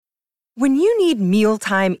When you need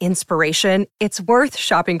mealtime inspiration, it's worth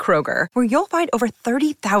shopping Kroger, where you'll find over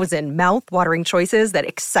 30,000 mouth-watering choices that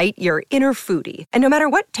excite your inner foodie. And no matter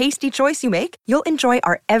what tasty choice you make, you'll enjoy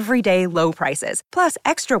our everyday low prices, plus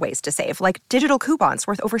extra ways to save, like digital coupons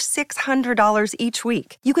worth over $600 each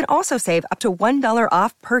week. You can also save up to $1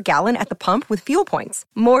 off per gallon at the pump with fuel points.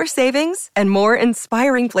 More savings and more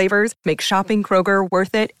inspiring flavors make shopping Kroger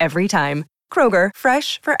worth it every time. Kroger,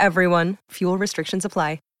 fresh for everyone. Fuel restrictions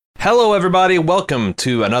apply. Hello, everybody. Welcome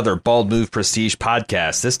to another Bald Move Prestige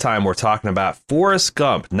podcast. This time we're talking about Forrest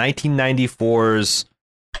Gump, 1994's,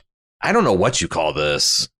 I don't know what you call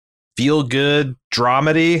this, feel-good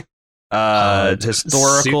dramedy,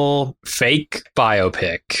 historical... Fake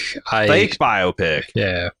biopic. Fake biopic.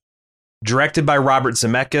 Yeah. Directed by Robert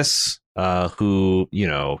Zemeckis, who, you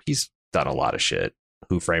know, he's done a lot of shit.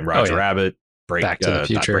 Who Framed Roger Rabbit, Back to the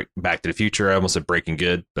Future. Back to the Future. I almost said Breaking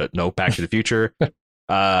Good, but no, Back to the Future.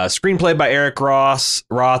 Screenplay by Eric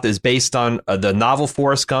Roth is based on the novel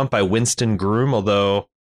Forrest Gump by Winston Groom. Although, if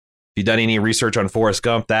you've done any research on Forrest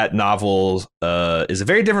Gump, that novel is a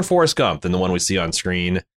very different Forrest Gump than the one we see on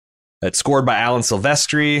screen. It's scored by Alan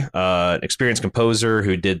Silvestri, an experienced composer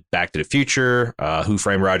who did Back to the Future, Who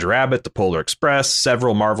Framed Roger Rabbit, The Polar Express,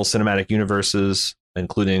 several Marvel Cinematic Universes,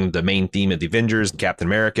 including the main theme of the Avengers and Captain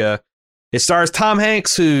America. It stars Tom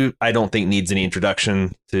Hanks, who I don't think needs any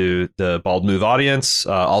introduction to the Bald Move audience.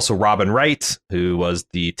 Also Robin Wright, who was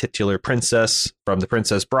the titular princess from The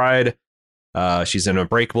Princess Bride. She's in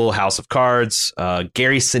Unbreakable, House of Cards.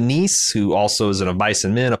 Gary Sinise, who also is in Of Mice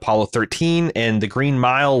and Men, Apollo 13, and The Green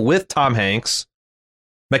Mile with Tom Hanks.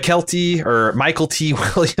 Michael T.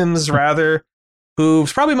 Williams, rather,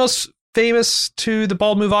 who's probably most famous to the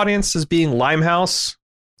Bald Move audience as being Limehouse.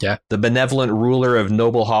 Yeah, the benevolent ruler of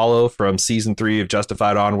Noble Hollow from season 3 of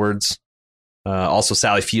Justified onwards. Also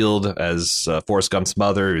Sally Field as Forrest Gump's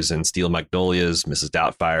mother, who's in Steel Magnolias, Mrs.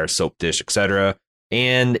 Doubtfire, Soap Dish, etc.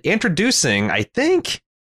 And introducing, I think,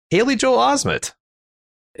 Haley Joel Osment.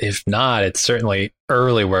 If not, it's certainly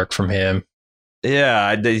early work from him. Yeah,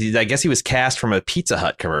 I guess he was cast from a Pizza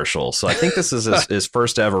Hut commercial. So I think this is his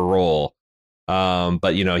first ever role.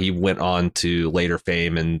 But, you know, he went on to later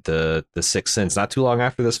fame in the Sixth Sense not too long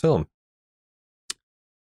after this film.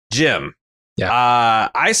 Jim,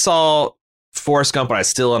 I saw Forrest Gump when I was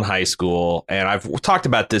still in high school, and I've talked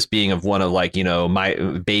about this being of one of, like, you know, my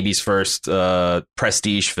baby's first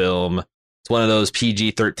prestige film. It's one of those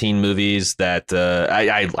PG-13 movies that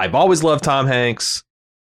I've always loved Tom Hanks.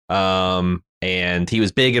 And he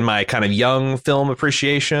was big in my kind of young film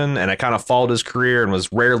appreciation, and I kind of followed his career and was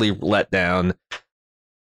rarely let down.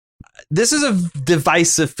 This is a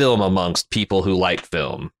divisive film amongst people who like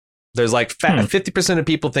film. There's like 50% of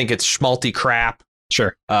people think it's schmaltzy crap.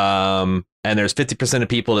 Sure. And there's 50% of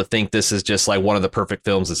people that think this is just like one of the perfect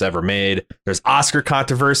films that's ever made. There's Oscar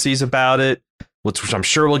controversies about it, which I'm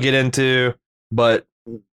sure we'll get into. But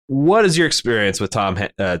what is your experience with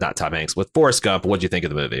with Forrest Gump? What did you think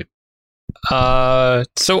of the movie?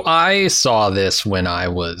 So I saw this when I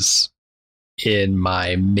was in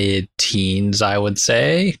my mid-teens, I would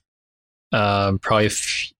say. Probably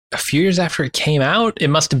a few years after it came out. It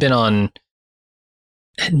must have been on...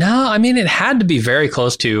 No, I mean, it had to be very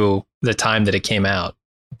close to the time that it came out.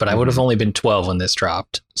 But I would have only been 12 when this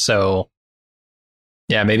dropped. So,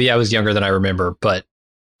 yeah, maybe I was younger than I remember. But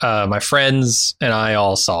my friends and I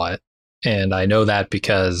all saw it. And I know that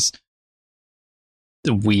because...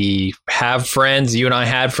 we have friends, you and I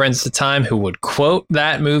had friends at the time who would quote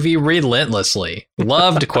that movie relentlessly.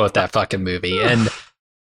 Love to quote that fucking movie. And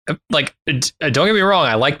like, don't get me wrong,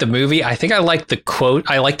 I like the movie. I think I like the quote.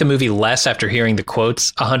 I like the movie less after hearing the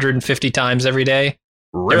quotes 150 times every day.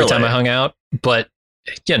 Really? Every time I hung out. But,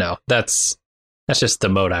 you know, that's just the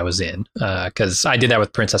mode I was in. Because I did that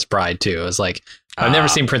with Princess Bride, too. It was like, I've never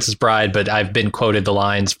seen Princess Bride, but I've been quoted the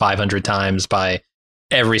lines 500 times by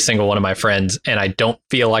every single one of my friends, and I don't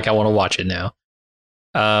feel like I want to watch it now.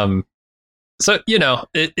 So, you know,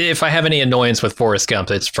 if I have any annoyance with Forrest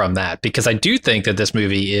Gump, it's from that, because I do think that this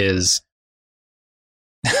movie is,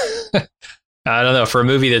 I don't know, for a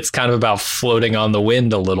movie that's kind of about floating on the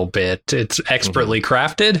wind a little bit, it's expertly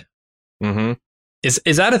crafted. Mm-hmm.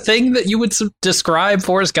 Is that a thing that you would describe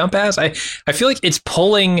Forrest Gump as? I feel like it's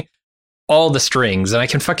pulling all the strings, and I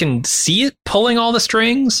can fucking see it pulling all the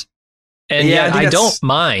strings. And yeah, I don't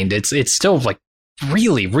mind. It's still like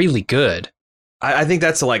really, really good. I think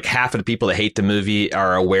that's like half of the people that hate the movie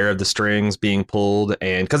are aware of the strings being pulled,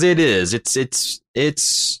 and because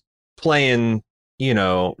it's playing, you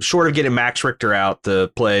know, short of getting Max Richter out to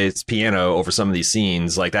play piano over some of these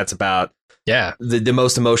scenes, like that's about the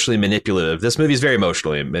most emotionally manipulative. This movie is very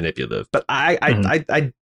emotionally manipulative, but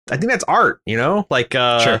I that's art, you know, like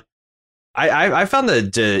Sure. I found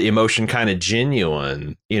the emotion kind of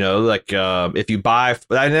genuine, you know, like if you buy,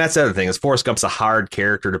 and that's the other thing is Forrest Gump's a hard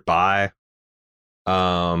character to buy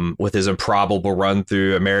with his improbable run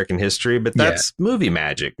through American history, but that's movie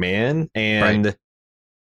magic, man. And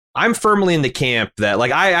I'm firmly in the camp that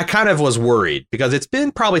like I kind of was worried because it's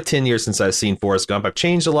been probably 10 years since I've seen Forrest Gump. I've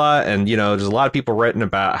changed a lot. And, you know, there's a lot of people writing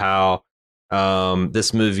about how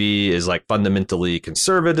this movie is like fundamentally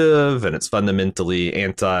conservative and it's fundamentally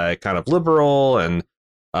anti kind of liberal. And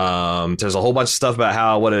there's a whole bunch of stuff about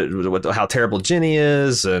how terrible Ginny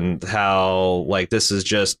is and how like this is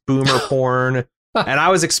just boomer porn. And I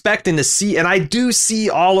was expecting to see, and I do see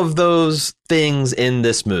all of those things in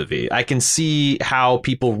this movie. I can see how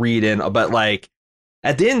people read in, but like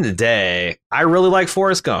at the end of the day, I really like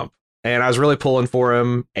Forrest Gump and I was really pulling for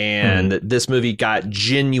him. And this movie got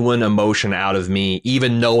genuine emotion out of me,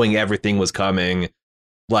 even knowing everything was coming.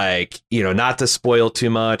 Like, you know, not to spoil too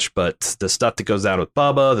much, but the stuff that goes down with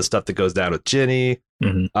Bubba, the stuff that goes down with Ginny,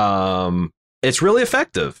 it's really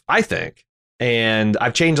effective, I think. And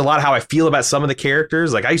I've changed a lot of how I feel about some of the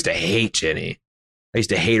characters. Like I used to hate Ginny. I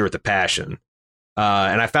used to hate her with a passion.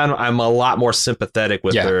 And I found I'm a lot more sympathetic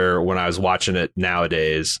with her when I was watching it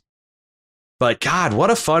nowadays. But God,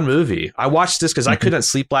 what a fun movie. I watched this because I couldn't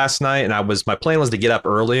sleep last night. And my plan was to get up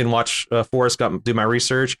early and watch Forrest Gump, do my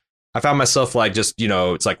research. I found myself like just, you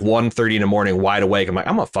know, it's like 1:30 in the morning, wide awake. I'm like,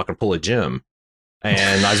 I'm going to fucking pull a Jim.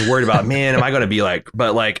 And I was worried about, man, am I going to be like,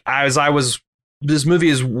 but like this movie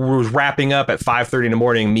was wrapping up at 5:30 in the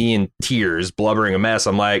morning, me in tears, blubbering a mess.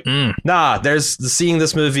 I'm like, nah, seeing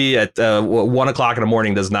this movie at 1 o'clock in the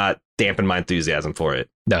morning does not dampen my enthusiasm for it.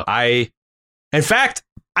 No, in fact,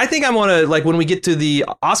 I think I'm going to like when we get to the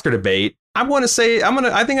Oscar debate, I think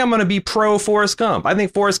I'm going to be pro Forrest Gump. I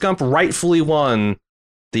think Forrest Gump rightfully won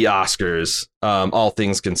the Oscars, all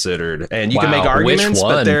things considered. And you can make arguments,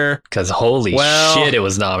 but because holy shit, it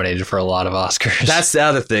was nominated for a lot of Oscars. That's the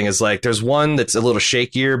other thing is like there's one that's a little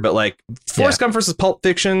shakier, but like Forrest Gump versus Pulp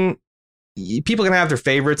Fiction, people can have their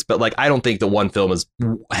favorites, but like I don't think the one film is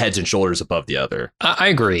heads and shoulders above the other. I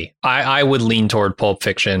agree. I would lean toward Pulp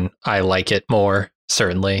Fiction. I like it more,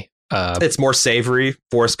 certainly. It's more savory.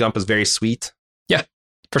 Forrest Gump is very sweet. Yeah,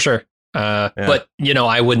 for sure. But, you know,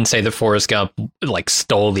 I wouldn't say that Forrest Gump like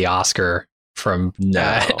stole the Oscar from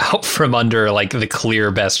out from under like the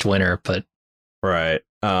clear best winner. But right.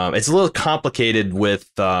 It's a little complicated with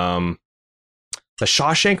the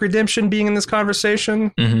Shawshank Redemption being in this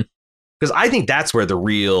conversation, because I think that's where the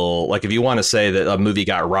real like if you want to say that a movie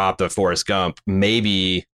got robbed of Forrest Gump,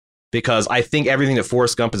 maybe because I think everything that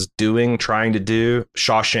Forrest Gump is trying to do,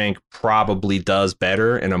 Shawshank probably does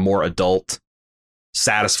better in a more adult,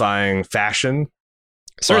 satisfying fashion.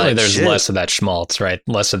 Certainly there's less of that schmaltz, right?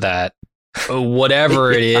 Less of that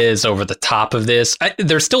whatever it is over the top of this.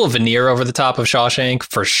 There's still a veneer over the top of Shawshank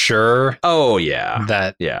for sure. Oh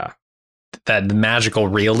yeah. That magical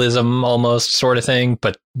realism almost sort of thing,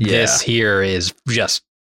 but this here is just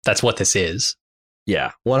that's what this is.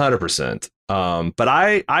 Yeah, 100%. But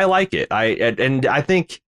I like it. I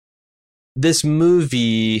think this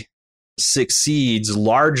movie succeeds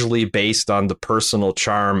largely based on the personal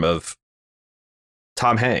charm of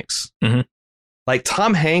Tom Hanks. Like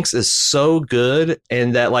Tom Hanks is so good,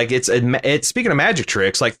 and that like it's speaking of magic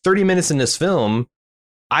tricks, like 30 minutes in this film,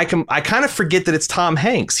 I kind of forget that it's Tom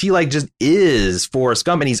Hanks. He like just is Forrest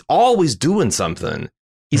Gump, and he's always doing something.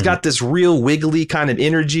 He's got this real wiggly kind of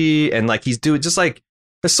energy, and like he's doing just like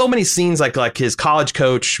there's so many scenes like his college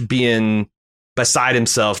coach being beside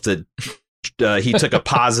himself that he took a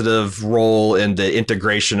positive role in the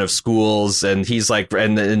integration of schools, and he's like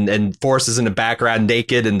and Forrest is in the background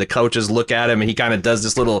naked, and the coaches look at him, and he kind of does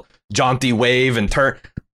this little jaunty wave and turn.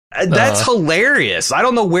 That's hilarious. I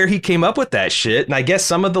don't know where he came up with that shit, and I guess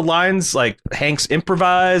some of the lines like Hanks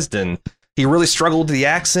improvised, and he really struggled with the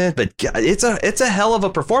accent. But it's a hell of a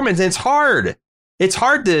performance, and it's hard. It's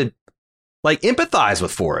hard to like empathize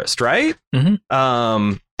with Forrest, right?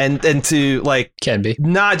 And to like can be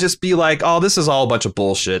not just be like, oh, this is all a bunch of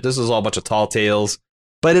bullshit. This is all a bunch of tall tales.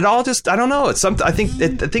 But it all just I don't know. It's something. I think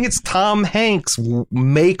it's Tom Hanks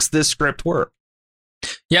makes this script work.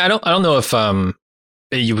 Yeah, I don't know if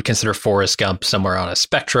you would consider Forrest Gump somewhere on a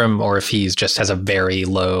spectrum, or if he's just has a very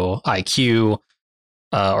low IQ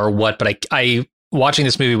or what. But I watching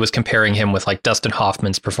this movie was comparing him with like Dustin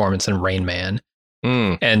Hoffman's performance in Rain Man.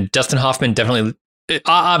 And Dustin Hoffman definitely,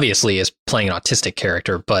 obviously, is playing an autistic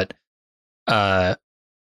character, but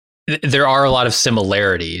there are a lot of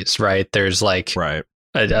similarities, right? There's like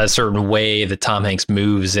a certain way that Tom Hanks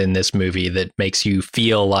moves in this movie that makes you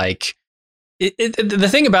feel like the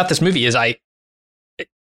thing about this movie is I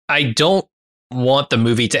I don't want the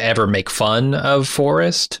movie to ever make fun of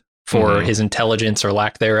Forrest for his intelligence or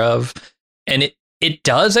lack thereof. And it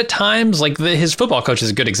does at times. Like his football coach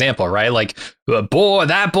is a good example, right? Like,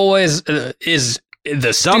 that boy is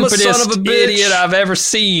the stupidest son of a bitch idiot I've ever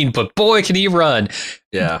seen, but boy, can he run.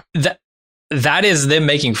 Yeah. That is them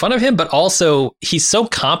making fun of him, but also he's so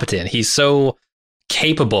competent. He's so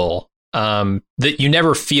capable that you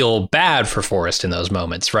never feel bad for Forrest in those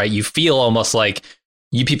moments, right? You feel almost like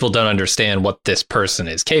you people don't understand what this person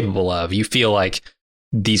is capable of. You feel like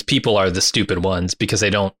these people are the stupid ones because they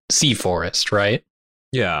don't see Forrest, right?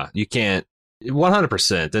 Yeah, you can't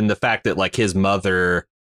 100%. And the fact that like his mother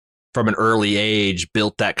from an early age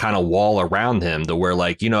built that kind of wall around him to where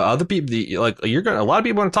like, other people like a lot of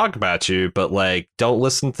people want to talk about you, but like don't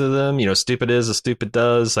listen to them. Stupid is as stupid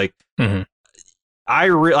does. Like I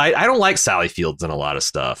don't like Sally Fields in a lot of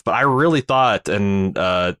stuff, but I really thought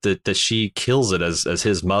that she kills it as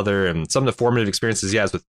his mother, and some of the formative experiences he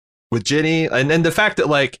has with Jenny, and the fact that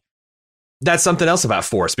like that's something else about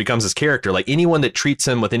Forrest becomes his character. Like anyone that treats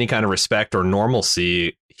him with any kind of respect or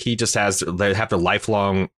normalcy, he just they have their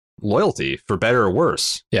lifelong loyalty, for better or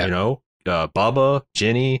worse. Yeah. Bubba,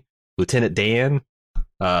 Jenny, Lieutenant Dan,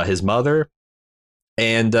 his mother.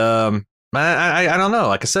 And I don't know.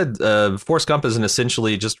 Like I said, Forrest Gump is an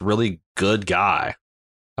essentially just really good guy.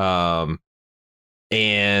 And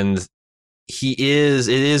it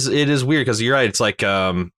is weird because you're right. It's like,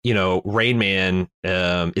 Rain Man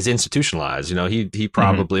is institutionalized. He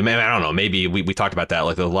probably, I don't know, maybe we talked about that.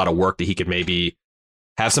 Like there's a lot of work that he could maybe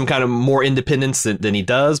have some kind of more independence than he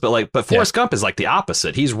does. But Forrest Gump is like the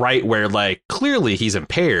opposite. He's right where like clearly he's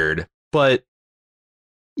impaired, but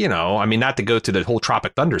not to go to the whole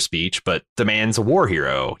Tropic Thunder speech, but the man's a war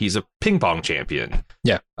hero. He's a ping pong champion.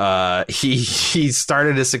 Yeah. He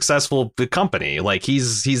started a successful company. Like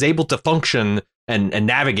he's able to function and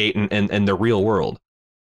navigate in the real world.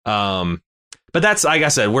 But that's, like I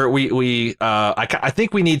said, I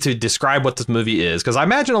think we need to describe what this movie is, because I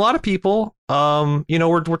imagine a lot of people,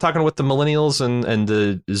 we're talking with the millennials and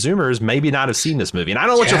the Zoomers, maybe not have seen this movie, and I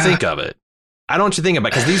don't know what you'll think of it. I don't want you to think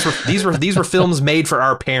about it, because these were films made for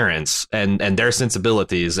our parents and their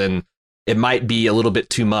sensibilities, and it might be a little bit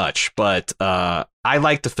too much, but I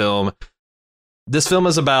like the film. This film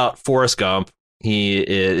is about Forrest Gump.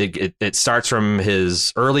 It starts from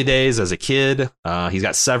his early days as a kid. He's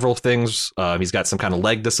got several things. He's got some kind of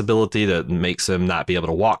leg disability that makes him not be able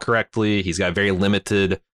to walk correctly. He's got very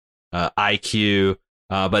limited IQ.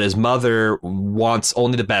 But his mother wants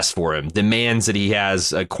only the best for him, demands that he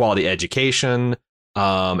has a quality education,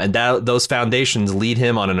 and those foundations lead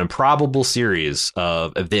him on an improbable series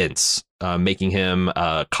of events, making him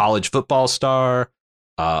a college football star,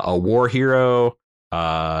 a war hero,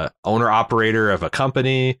 owner-operator of a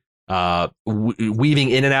company, weaving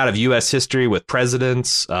in and out of U.S. history with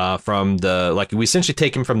presidents we essentially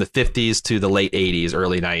take him from the 50s to the late 80s,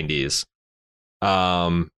 early 90s.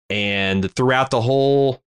 And throughout the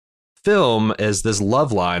whole film is this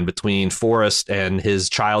love line between Forrest and his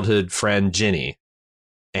childhood friend Jenny.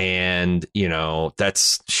 And, there's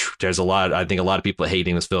I think a lot of people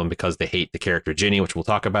hating this film because they hate the character Jenny, which we'll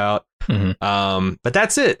talk about. But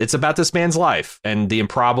that's it. It's about this man's life and the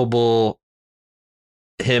improbable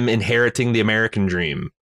him inheriting the American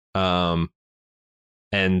dream. And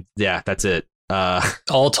yeah, that's it.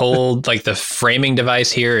 All told, like the framing device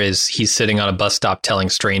here is he's sitting on a bus stop telling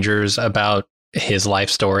strangers about his life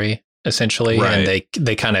story, essentially. Right. And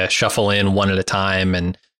they kind of shuffle in one at a time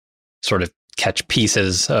and sort of catch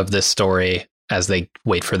pieces of this story as they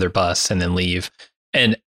wait for their bus and then leave.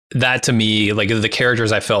 And that, to me, like the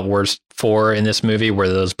characters I felt worst for in this movie were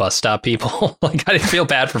those bus stop people. Like I didn't feel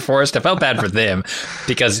bad for Forrest. I felt bad for them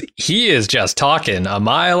because he is just talking a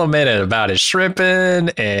mile a minute about his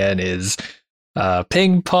shrimping and his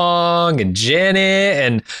ping pong and Jenny,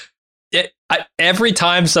 and every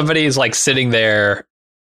time somebody is like sitting there,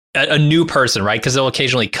 a new person, right? Because they'll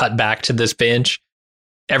occasionally cut back to this bench.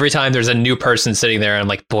 Every time there's a new person sitting there, I'm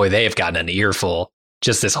like, boy, they have gotten an earful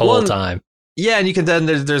just this whole time. Yeah, and you can then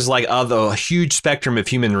there's like a huge spectrum of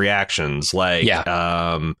human reactions, like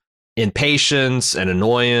impatience and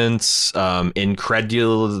annoyance,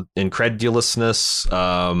 incredulousness.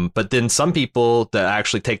 But then some people that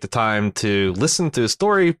actually take the time to listen to a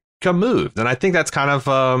story become moved. And I think that's kind of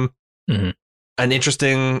an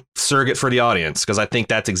interesting surrogate for the audience, because I think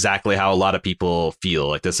that's exactly how a lot of people feel.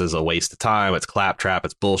 Like this is a waste of time. It's claptrap.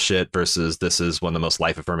 It's bullshit versus this is one of the most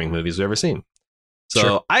life affirming movies we've ever seen. So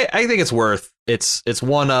sure. I think it's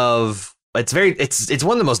one of it's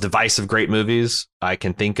one of the most divisive great movies I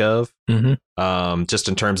can think of. Mm-hmm. Just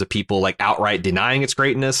in terms of people like outright denying its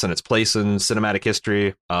greatness and its place in cinematic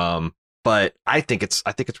history. But I think it's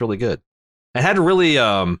really good. It had really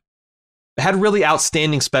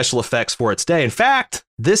outstanding special effects for its day. In fact,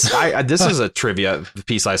 this is a trivia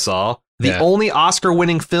piece I saw. The only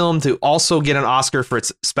Oscar-winning film to also get an Oscar for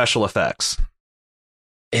its special effects.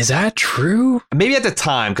 Is that true? Maybe at the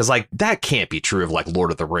time, because like that can't be true of like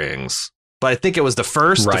Lord of the Rings. But I think it was the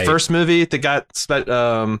first movie that got,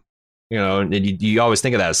 and you always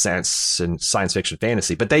think of that as science fiction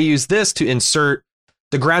fantasy. But they used this to insert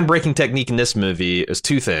the groundbreaking technique in this movie is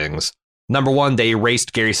two things. Number one, they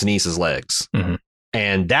erased Gary Sinise's legs. Mm-hmm.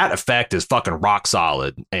 And that effect is fucking rock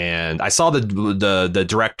solid. And I saw the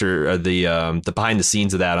director, the behind the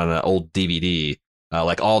scenes of that on an old DVD,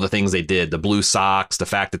 like all the things they did, the blue socks, the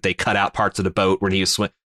fact that they cut out parts of the boat when he was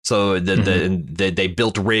swimming. So they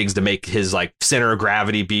built rigs to make his like center of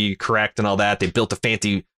gravity be correct and all that. They built a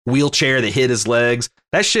fancy wheelchair that hid his legs.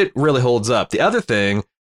 That shit really holds up. The other thing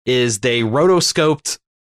is they rotoscoped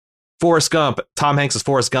Forrest Gump, Tom Hanks's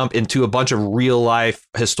Forrest Gump, into a bunch of real life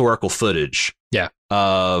historical footage. Yeah.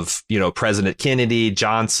 Of, President Kennedy,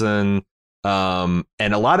 Johnson, and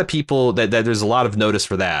a lot of people that there's a lot of notice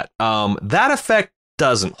for that. That effect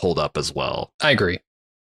doesn't hold up as well. I agree.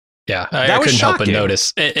 Yeah, I couldn't help but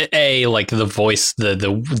notice. Like the voice, the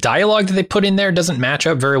dialogue that they put in there doesn't match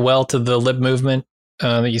up very well to the lip movement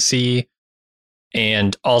that you see.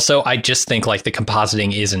 And also, I just think like the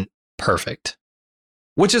compositing isn't perfect.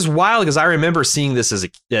 Which is wild because I remember seeing this as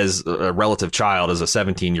a relative child, as a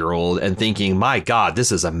 17-year-old, and thinking, my God,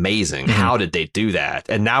 this is amazing. Mm-hmm. How did they do that?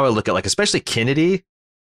 And now I look at like, especially Kennedy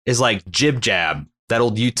is like Jib Jab, that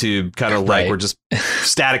old YouTube kind of like, we're just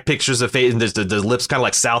static pictures of face and there's the lips kind of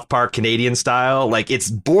like South Park Canadian style. Like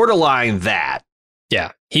it's borderline that.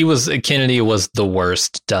 Yeah, Kennedy was the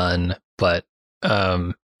worst done, but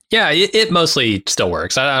it mostly still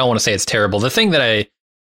works. I don't want to say it's terrible. The thing that I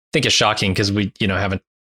think is shocking because we're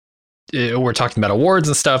talking about awards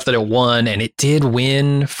and stuff that it won, and it did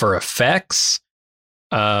win for effects,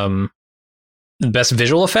 best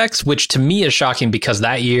visual effects, which to me is shocking because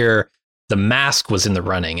that year The Mask was in the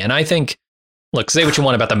running. And I think, look, say what you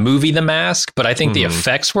want about the movie The Mask, but I think the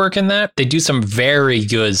effects work in that. They do some very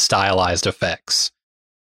good stylized effects.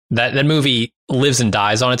 That movie lives and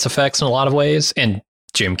dies on its effects in a lot of ways, and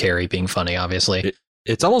Jim Carrey being funny, obviously.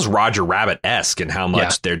 It's almost Roger Rabbit-esque in how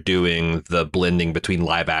much they're doing the blending between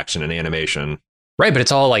live action and animation. Right, but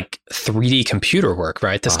it's all like 3D computer work,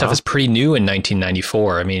 right? This stuff is pretty new in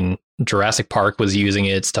 1994. I mean, Jurassic Park was using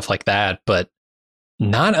it, stuff like that, but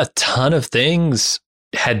not a ton of things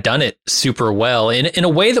had done it super well in a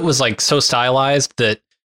way that was like so stylized that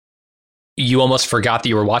you almost forgot that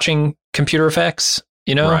you were watching computer effects,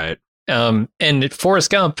 Right. And Forrest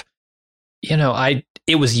Gump,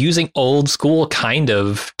 it was using old school kind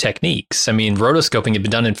of techniques. I mean, rotoscoping had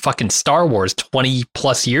been done in fucking Star Wars 20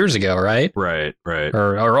 plus years ago, right? Right.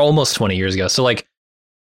 Or almost 20 years ago. So like,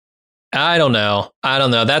 I don't know.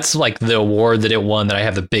 That's like the award that it won that I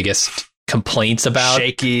have the biggest complaints about.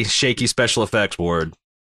 Shaky special effects award.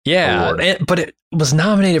 Yeah. But it was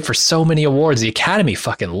nominated for so many awards. The Academy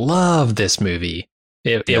fucking loved this movie.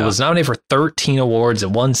 It was nominated for 13 awards. It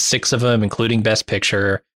won 6 of them, including Best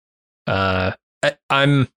Picture. I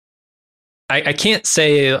can't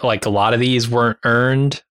say like a lot of these weren't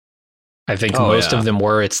earned. I think most of them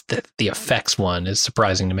were. It's the effects one is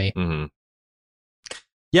surprising to me. Mm-hmm.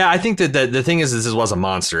 Yeah, I think that the thing is, this was a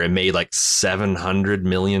monster. It made like $700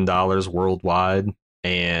 million worldwide.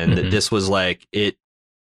 And this was like, it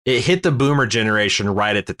hit the boomer generation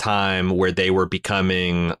right at the time where they were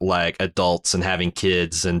becoming like adults and having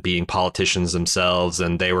kids and being politicians themselves.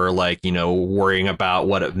 And they were like, worrying about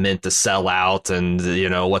what it meant to sell out and,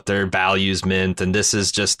 what their values meant. And this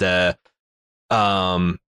is just there's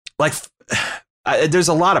a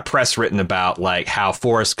lot of press written about like how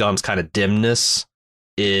Forrest Gump's kind of dimness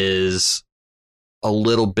is a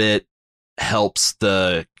little bit helps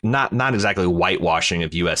the not exactly whitewashing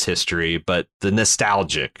of U.S. history, but the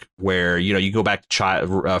nostalgic where, you go back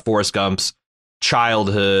to Forrest Gump's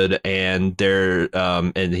childhood and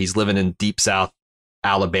and he's living in Deep South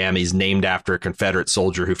Alabama. He's named after a Confederate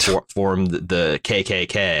soldier who formed the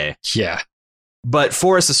KKK. Yeah. But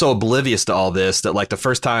Forrest is so oblivious to all this that like the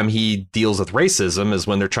first time he deals with racism is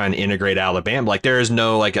when they're trying to integrate Alabama. Like there is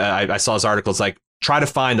no like I saw his articles like try to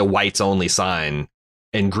find a whites only sign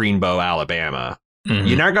in Greenbow, Alabama. Mm-hmm.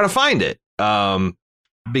 You're not going to find it.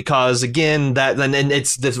 Because again, and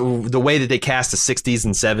it's the way that they cast the 60s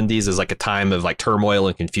and 70s as like a time of like turmoil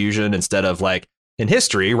and confusion instead of like in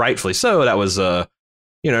history, rightfully so. That was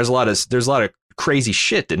there's a lot of crazy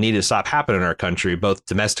shit that needed to stop happening in our country, both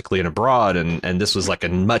domestically and abroad. And this was like a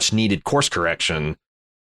much needed course correction.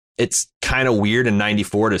 It's kind of weird in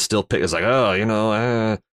 94 to still pick. It's like, oh,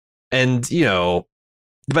 and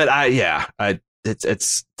but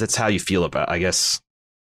that's how you feel about, I guess,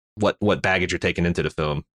 what baggage you're taking into the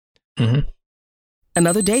film. Mm-hmm.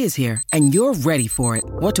 Another day is here, and you're ready for it.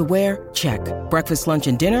 What to wear? Check. Breakfast, lunch,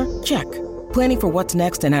 and dinner? Check. Planning for what's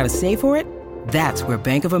next and how to save for it? That's where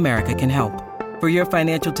Bank of America can help. For your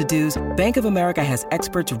financial to-dos, Bank of America has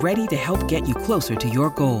experts ready to help get you closer to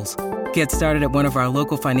your goals. Get started at one of our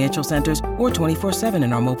local financial centers or 24/7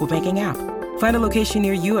 in our mobile banking app. Find a location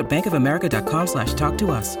near you at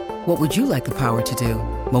bankofamerica.com/talktous. What would you like the power to do?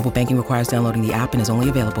 Mobile banking requires downloading the app and is only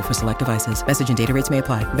available for select devices. Message and data rates may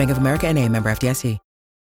apply. Bank of America N.A., member FDIC.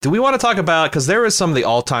 Do we want to talk about, because there was some of the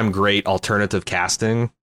all-time great alternative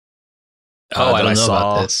casting? I don't know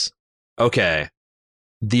about this. Okay.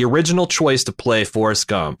 The original choice to play Forrest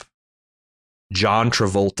Gump, John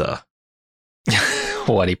Travolta.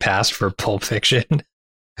 What, he passed for Pulp Fiction?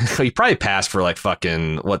 He probably passed for like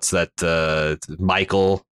fucking, what's that,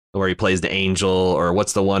 Michael, where he plays the angel, or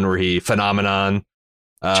what's the one where he, Phenomenon?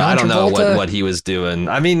 I don't know what he was doing.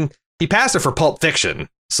 I mean, he passed it for Pulp Fiction.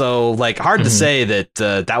 So, like, hard to say that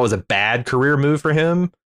that was a bad career move for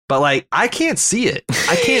him. But, like, I can't see it.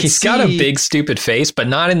 I can't He's got a big, stupid face, but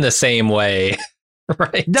not in the same way.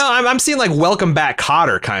 Right? No, I'm seeing, like, Welcome Back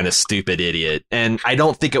Kotter kind of stupid idiot. And I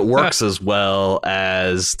don't think it works as well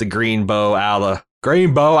as the Greenbow,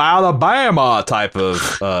 Alabama type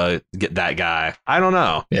of get that guy. I don't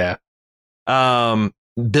know. Yeah.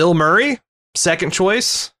 Bill Murray, second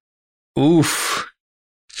choice. Oof.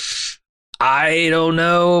 I don't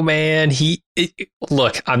know, man.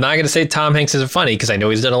 Look, I'm not going to say Tom Hanks isn't funny because I know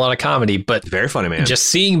he's done a lot of comedy, but very funny, man. Just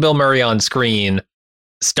seeing Bill Murray on screen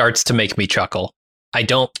starts to make me chuckle. I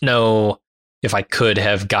don't know if I could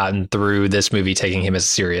have gotten through this movie taking him as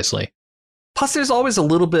seriously. Plus, there's always a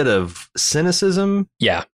little bit of cynicism.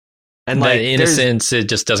 Yeah. And like innocence, it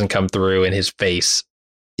just doesn't come through in his face.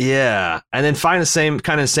 Yeah. And then find the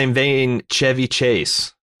same vein, Chevy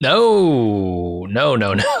Chase. No.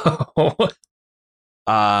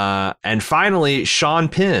 And finally, Sean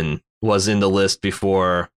Penn was in the list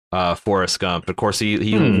before Forrest Gump. Of course,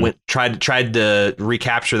 he tried to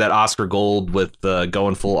recapture that Oscar gold with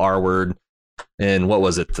going full R word. And what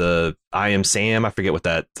was it? I Am Sam. I forget what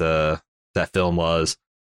that film was.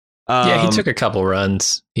 Yeah, he took a couple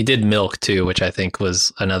runs. He did Milk too, which I think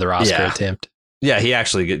was another Oscar attempt. Yeah, he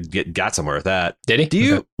actually got somewhere with that. Did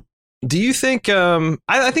he? Do you think?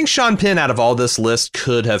 I think Sean Penn, out of all this list,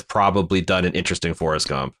 could have probably done an interesting Forrest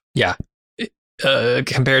Gump. Yeah,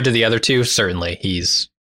 compared to the other two, certainly he's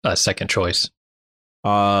a second choice.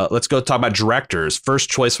 Let's go talk about directors. First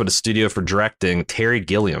choice for the studio for directing, Terry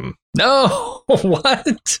Gilliam. No,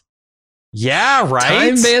 what? Yeah,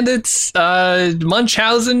 right. Time Bandits,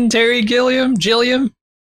 Munchausen, Terry Gilliam.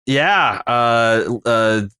 Yeah,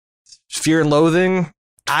 Fear and Loathing.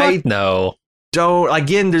 No. Don't,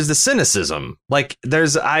 again, there's the cynicism. Like but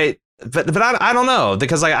I don't know,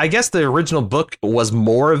 because I guess the original book was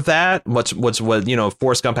more of that. What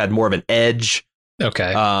Forrest Gump had more of an edge.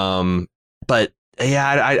 Okay. But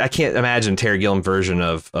yeah, I can't imagine Terry Gilliam version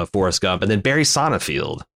of Forrest Gump. And then Barry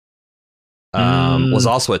Sonnenfeld was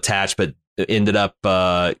also attached, but ended up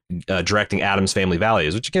directing Addams Family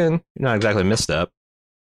Values, which again, not exactly a misstep.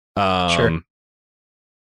 Sure.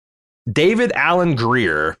 David Alan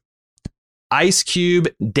Grier, Ice Cube,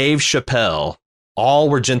 Dave Chappelle, all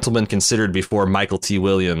were gentlemen considered before Michael T.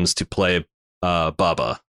 Williams to play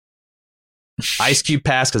Bubba. Ice Cube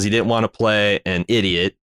passed because he didn't want to play an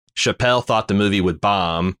idiot. Chappelle thought the movie would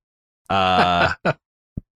bomb. I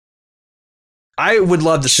would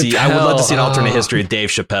love to see an alternate history of Dave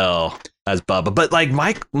Chappelle as Bubba, but like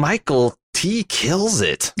Michael T. kills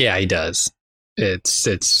it. Yeah, he does.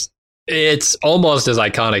 It's almost as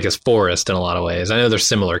iconic as Forrest in a lot of ways. I know they're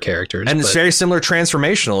similar characters. And it's very similar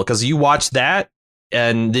transformational, because you watch that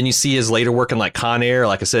and then you see his later work in like Con Air,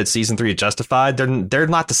 like I said, season 3 of Justified. They're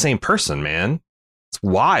not the same person, man. It's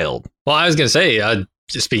wild. Well, I was going to say,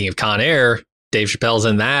 just speaking of Con Air, Dave Chappelle's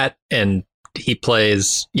in that, and he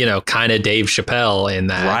plays, kind of Dave Chappelle in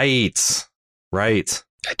that. Right.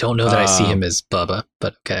 I don't know that I see him as Bubba,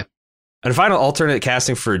 but okay. And final alternate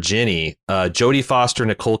casting for Ginny, Jodie Foster,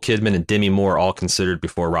 Nicole Kidman, and Demi Moore all considered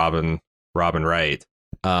before Robin Wright.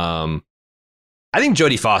 I think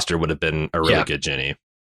Jodie Foster would have been a really good Ginny.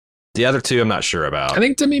 The other two, I'm not sure about. I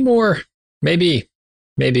think Demi Moore, maybe.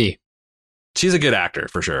 She's a good actor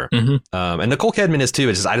for sure. Mm-hmm. And Nicole Kidman is too.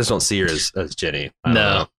 It's just I just don't see her as Ginny.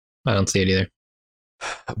 I don't see it either.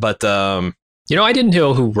 But I didn't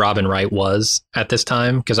know who Robin Wright was at this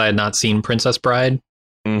time because I had not seen Princess Bride.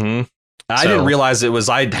 Mm-hmm. I didn't realize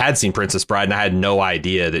I had seen Princess Bride, and I had no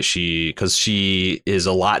idea that because she is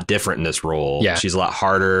a lot different in this role. Yeah. She's a lot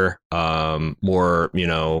harder, more,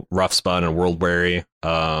 rough spun and world weary.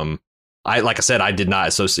 Like I said, I did not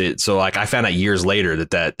associate. So like I found out years later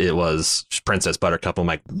that it was Princess Buttercup. I'm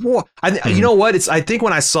like, what? You know what? I think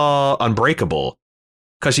when I saw Unbreakable,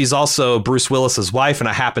 because she's also Bruce Willis's wife, and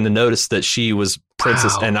I happened to notice that she was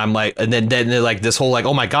Princess, and I'm like, and then they're like this whole like,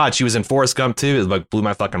 oh my God, she was in Forrest Gump too. It like blew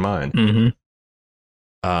my fucking mind. Mm-hmm.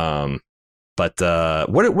 But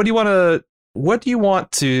what do you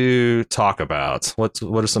want to talk about? What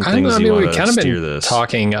are some things you want to steer this?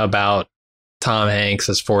 Talking about Tom Hanks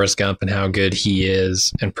as Forrest Gump and how good he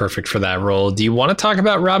is and perfect for that role. Do you want to talk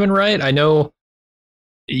about Robin Wright? I know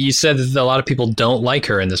you said that a lot of people don't like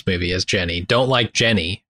her in this movie as Jenny. Don't like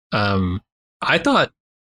Jenny. I thought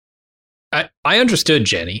I understood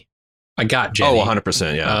Jenny. I got Jenny. Oh,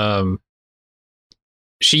 100%. Yeah.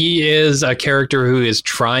 She is a character who is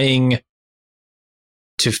trying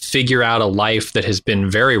to figure out a life that has been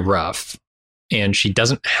very rough, and she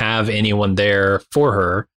doesn't have anyone there for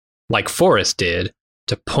her like Forrest did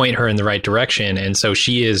to point her in the right direction. And so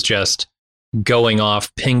she is just going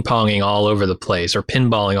off ping-ponging all over the place or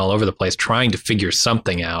pinballing all over the place, trying to figure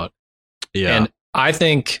something out. Yeah. And I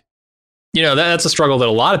think, that's a struggle that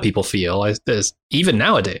a lot of people feel, even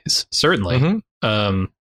nowadays, certainly. Mm-hmm.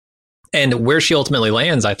 And where she ultimately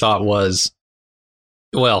lands, I thought was,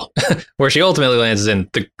 where she ultimately lands is in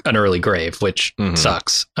an early grave, which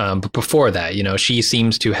sucks. But before that, she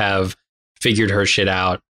seems to have figured her shit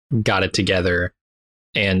out, got it together,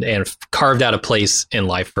 and carved out a place in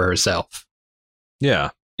life for herself.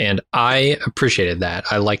 Yeah. And I appreciated that.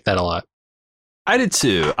 I liked that a lot. I did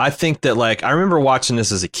too. I think that I remember watching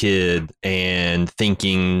this as a kid and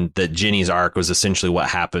thinking that Ginny's arc was essentially what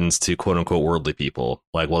happens to quote unquote worldly people.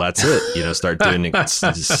 Like, well, that's it. Start doing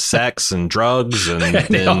sex and drugs, and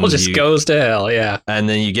it all just goes to hell. Yeah. And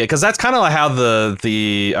then you get, because that's kind of like how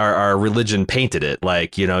our religion painted it.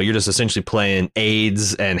 Like, you're just essentially playing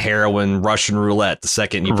AIDS and heroin, Russian roulette the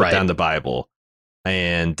second you put down the Bible.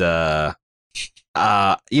 And,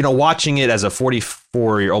 watching it as a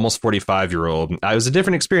almost 45-year-old, it was a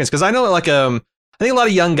different experience because I know I think a lot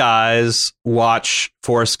of young guys watch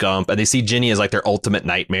Forrest Gump and they see Ginny as like their ultimate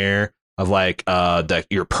nightmare of that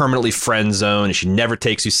you're permanently friend zoned and she never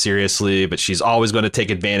takes you seriously, but she's always going to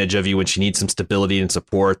take advantage of you when she needs some stability and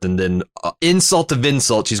support. And then insult of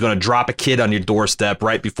insult, she's going to drop a kid on your doorstep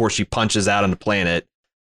right before she punches out on the planet.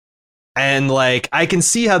 And I can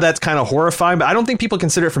see how that's kind of horrifying, but I don't think people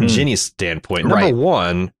consider it from Ginny's standpoint. Number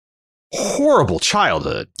one, horrible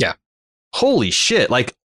childhood. Yeah. Holy shit.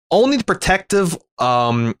 Only the protective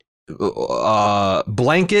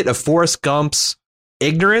blanket of Forrest Gump's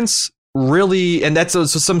ignorance really, and that's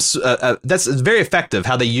that's very effective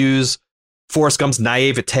how they use Forrest Gump's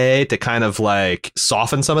naivete to kind of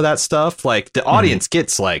soften some of that stuff. The audience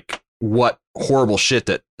gets what horrible shit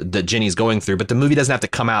that Ginny's going through, but the movie doesn't have to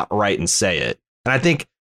come out right and say it. And I think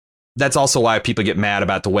that's also why people get mad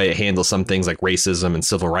about the way it handles some things like racism and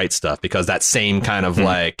civil rights stuff, because that same kind of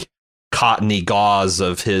cottony gauze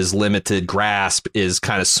of his limited grasp is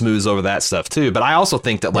kind of smooths over that stuff too. But I also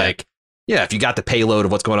think that if you got the payload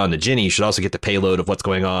of what's going on to Ginny, you should also get the payload of what's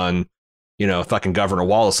going on, fucking Governor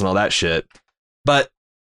Wallace and all that shit. But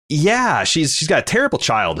yeah, she's got a terrible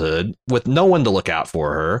childhood with no one to look out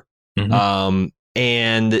for her. Mm-hmm.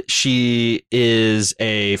 And she is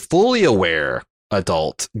a fully aware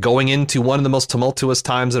adult going into one of the most tumultuous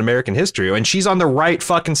times in American history. And she's on the right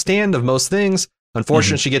fucking stand of most things.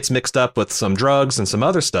 Unfortunately, she gets mixed up with some drugs and some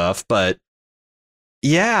other stuff. But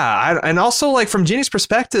yeah, and also from Ginny's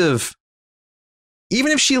perspective,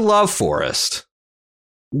 even if she loved Forrest,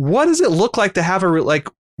 what does it look like to have a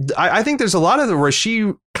I think there's a lot of it where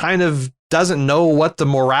she kind of doesn't know what the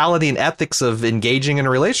morality and ethics of engaging in a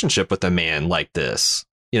relationship with a man like this.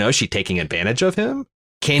 Is she taking advantage of him?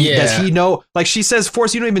 Does he know? She says,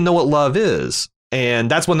 Forrest, you don't even know what love is. And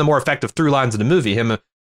that's one of the more effective through lines of the movie. Him,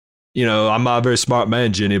 I'm not a very smart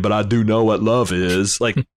man, Ginny, but I do know what love is.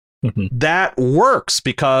 That works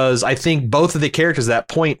because I think both of the characters at that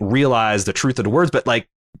point realize the truth of the words. But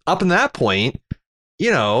up in that point,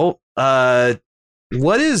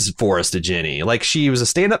 what is Forrest to Ginny? She was a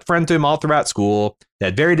stand-up friend to him all throughout school. They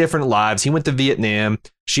had very different lives. He went to Vietnam.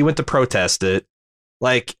 She went to protest it.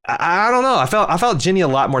 I don't know. I felt Ginny a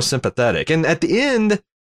lot more sympathetic. And at the end,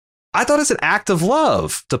 I thought it's an act of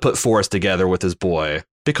love to put Forrest together with his boy,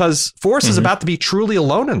 because Forrest is about to be truly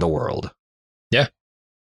alone in the world. Yeah.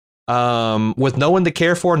 with no one to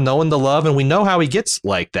care for, no one to love. And we know how he gets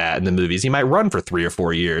like that in the movies. He might run for 3 or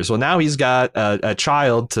 4 years. Well, now he's got a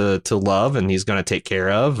child to love and he's going to take care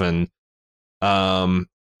of. And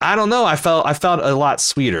I don't know. I felt a lot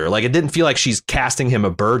sweeter. Like, it didn't feel like she's casting him a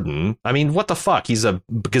burden. I mean, what the fuck? He's a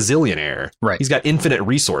gazillionaire. Right. He's got infinite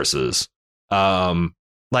resources.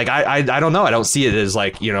 Like, I don't know. I don't see it as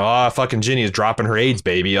like, fucking Ginny is dropping her AIDS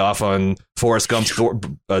baby off on Forrest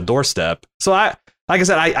Gump's doorstep. So like I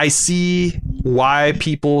said, I see why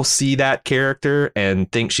people see that character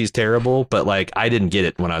and think she's terrible, but like, I didn't get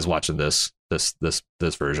it when I was watching this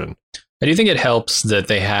version. I do think it helps that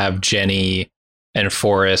they have Jenny and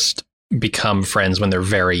Forrest become friends when they're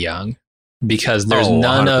very young, because there's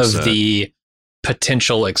none 100%. Of the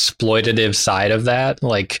potential exploitative side of that.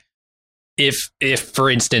 Like, if for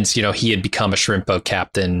instance, he had become a shrimp boat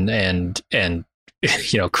captain and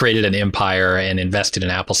created an empire and invested in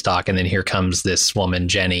Apple stock, and then here comes this woman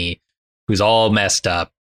Jenny, who's all messed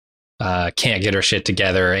up, can't get her shit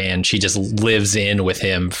together, and she just lives in with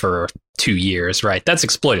him for 2 years, right? That's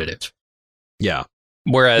exploitative. Yeah.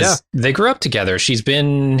 Whereas they grew up together. She's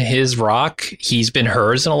been his rock, he's been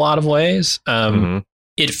hers in a lot of ways.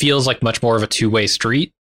 It feels like much more of a two-way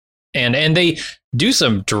street. And they do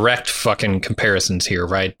some direct fucking comparisons here,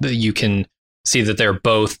 right? You can see that they're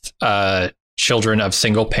both children of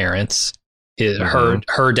single parents.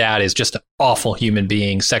 Her dad is just an awful human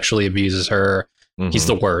being, sexually abuses her. He's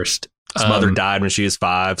the worst. His mother died when she was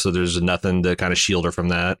 5, so there's nothing to kind of shield her from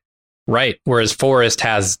that. Right. Whereas Forrest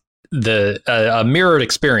has a mirrored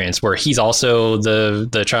experience where he's also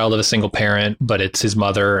the child of a single parent, but it's his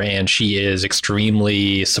mother, and she is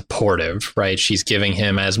extremely supportive, right? She's giving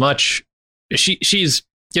him as much. She's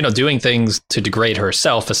doing things to degrade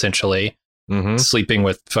herself, essentially, sleeping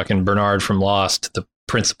with fucking Bernard from Lost, the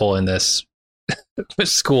principal in this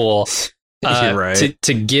school, right.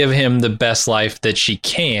 to give him the best life that she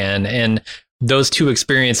can. And those two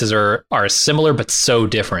experiences are similar but so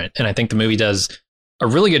different. And I think the movie does a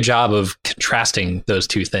really good job of contrasting those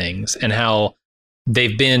two things and how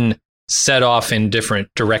they've been set off in different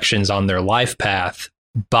directions on their life path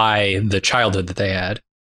by the childhood that they had.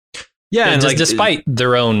 Yeah, and like, despite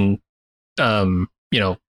their own, not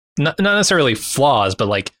necessarily flaws, but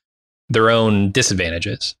like their own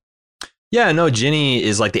disadvantages. Yeah, no, Ginny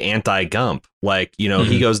is like the anti-Gump. Like,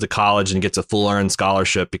 he goes to college and gets a full earned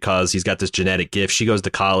scholarship because he's got this genetic gift. She goes to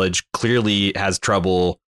college, clearly has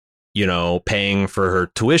trouble paying for her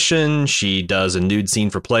tuition. She does a nude scene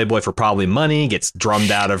for Playboy for probably money, gets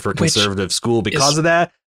drummed out of her conservative school because of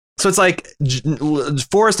that. So it's like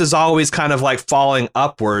Forrest is always kind of like falling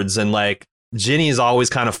upwards, and like Ginny is always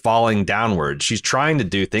kind of falling downward. She's trying to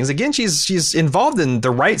do things. Again, she's involved in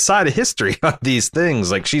the right side of history on these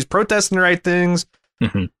things. Like, she's protesting the right things.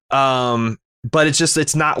 But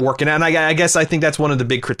it's not working out. And I guess I think that's one of the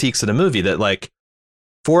big critiques of the movie, that like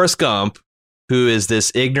Forrest Gump, who is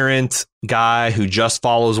this ignorant guy who just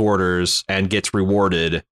follows orders and gets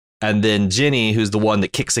rewarded. And then Ginny, who's the one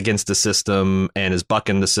that kicks against the system and is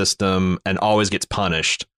bucking the system and always gets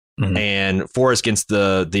punished. And Forrest gets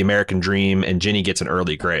the American dream, and Ginny gets an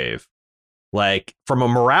early grave. Like, from a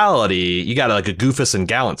morality, you got like a Goofus and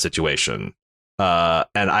Gallant situation. And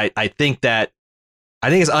I think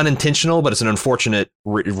it's unintentional, but it's an unfortunate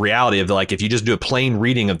reality of like, if you just do a plain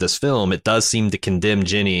reading of this film, it does seem to condemn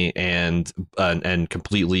Ginny and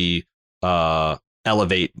completely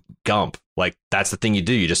elevate Gump. Like, that's the thing you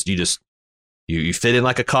do. You fit in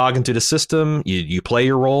like a cog into the system. You play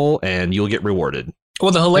your role, and you'll get rewarded.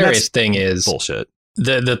 Well, the hilarious thing is bullshit.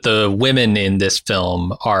 That the women in this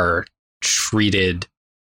film are treated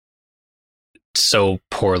so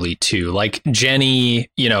poorly too. Like Jenny,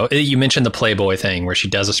 you mentioned the Playboy thing where she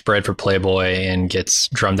does a spread for Playboy and gets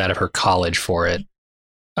drummed out of her college for it.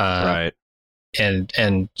 Right. And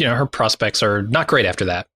her prospects are not great after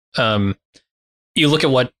that. You look at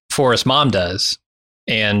what Forrest's mom does,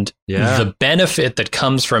 and the benefit that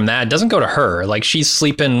comes from that doesn't go to her. Like, she's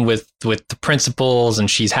sleeping with the principals, and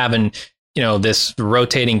she's having, this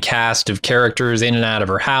rotating cast of characters in and out of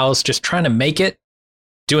her house, just trying to make it,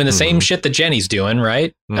 doing the same shit that Jenny's doing,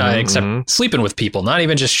 right? Except sleeping with people, not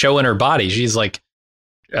even just showing her body. She's like,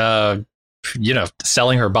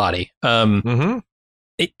 selling her body.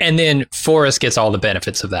 And then Forrest gets all the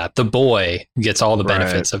benefits of that. The boy gets all the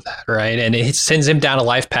benefits of that, right? And it sends him down a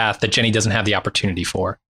life path that Jenny doesn't have the opportunity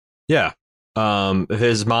for. Yeah. If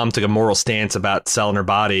his mom took a moral stance about selling her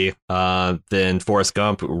body, then Forrest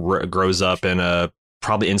Gump grows up in a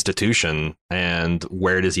probably institution. And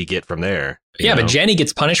where does he get from there? But Jenny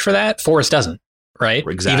gets punished for that. Forrest doesn't. Right.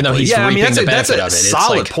 Exactly. Even though he's reaping the benefit of it. That's a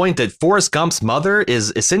solid point, that Forrest Gump's mother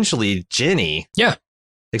is essentially Jenny. Yeah.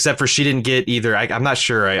 Except for she didn't get either. I'm not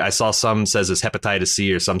sure. I saw some says it's hepatitis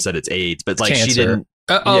C or some said it's AIDS, but like Cancer. She didn't.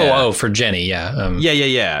 For Jenny, yeah.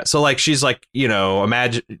 Yeah. So like she's like,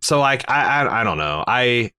 imagine. So like I don't know.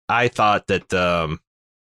 I thought that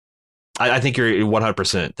I think you're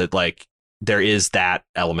 100% that like there is that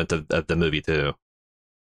element of the movie too.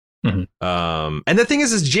 Mm-hmm. And the thing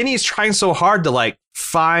is Jenny's trying so hard to like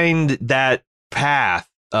find that path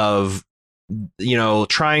of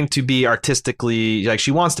trying to be artistically, like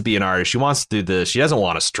she wants to be an artist, she wants to do this, she doesn't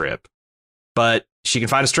want to strip, but she can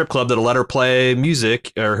find a strip club that'll let her play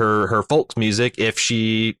music or her folk music if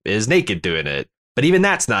she is naked doing it. But even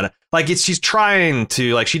that's not she's trying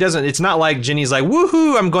to like, she doesn't, it's not like Jenny's like,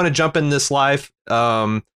 woohoo, I'm going to jump in this life.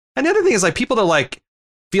 And the other thing is like people that like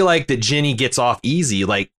feel like that Jenny gets off easy.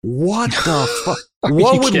 Like what the fuck?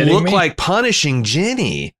 What would look like punishing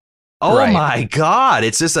Jenny? Oh right. My God.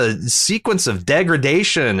 It's just a sequence of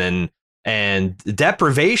degradation and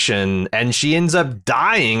deprivation, and she ends up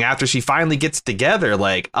dying after she finally gets together.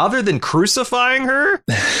 Like, other than crucifying her,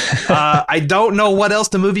 I don't know what else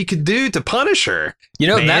the movie could do to punish her.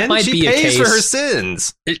 That might be a case for her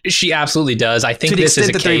sins. She absolutely does. I think this is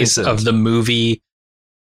a case of the movie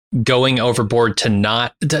going overboard to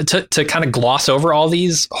not to kind of gloss over all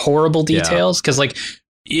these horrible details. Because like,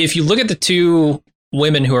 if you look at the two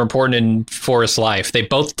women who are important in Forrest's life, they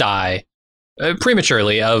both die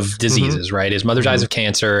prematurely of diseases, right? His mother dies of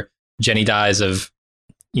cancer. Jenny dies of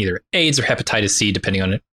either AIDS or hepatitis C, depending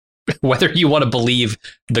on whether you want to believe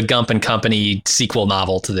the Gump and Company sequel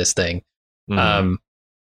novel to this thing.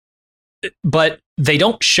 But they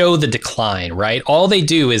don't show the decline, right? All they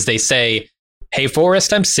do is they say, hey,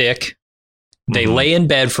 Forrest, I'm sick. They lay in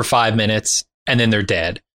bed for 5 minutes and then they're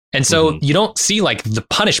dead. And so you don't see like the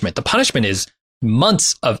punishment. The punishment is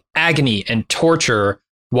months of agony and torture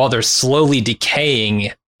while they're slowly decaying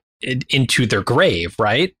into their grave,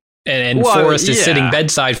 right? And Forrest is sitting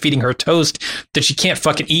bedside feeding her toast that she can't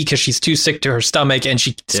fucking eat because she's too sick to her stomach and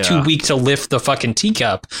she's too weak to lift the fucking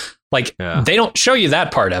teacup. Like, they don't show you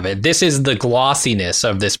that part of it. This is the glossiness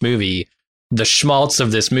of this movie, the schmaltz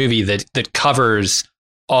of this movie that covers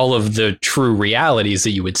all of the true realities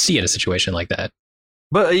that you would see in a situation like that.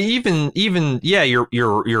 But even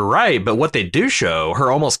you're right. But what they do show,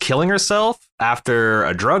 her almost killing herself after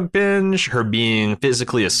a drug binge, her being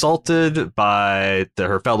physically assaulted by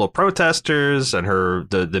her fellow protesters and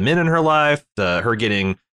the men in her life, her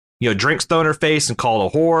getting drinks thrown in her face and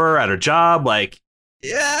called a whore at her job. Like,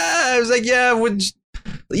 I was like,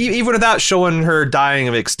 even without showing her dying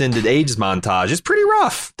of extended AIDS montage, it's pretty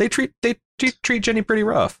rough. They treat Jenny pretty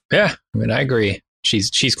rough. Yeah, I mean, I agree.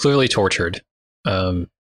 She's clearly tortured.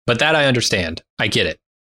 But that I understand. I get it.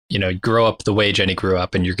 You grow up the way Jenny grew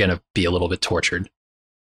up and you're going to be a little bit tortured.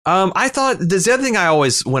 I thought there's the other thing I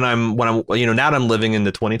always, when I'm, now that I'm living in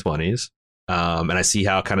the 2020s, and I see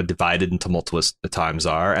how kind of divided and tumultuous the times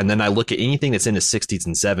are. And then I look at anything that's in the 60s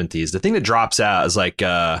and 70s. The thing that drops out is like,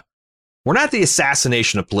 we're not the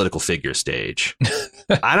assassination of political figure stage.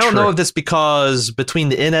 I don't know if that's because between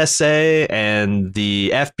the NSA and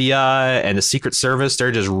the FBI and the Secret Service,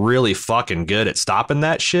 they're just really fucking good at stopping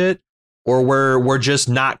that shit, or we're just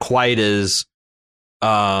not quite as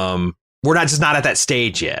we're not at that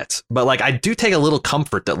stage yet. But like, I do take a little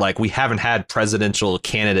comfort that like we haven't had presidential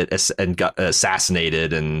candidate and got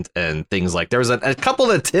assassinated and things like there was a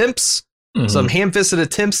couple of attempts, some ham-fisted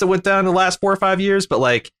attempts that went down in the last 4 or 5 years, but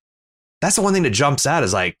like. That's the one thing that jumps out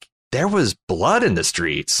is like there was blood in the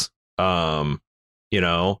streets, not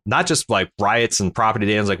just like riots and property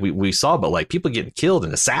damage like we saw, but like people getting killed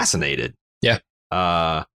and assassinated. Yeah.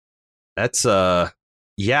 That's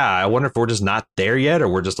I wonder if we're just not there yet, or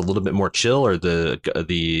we're just a little bit more chill, or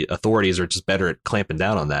the authorities are just better at clamping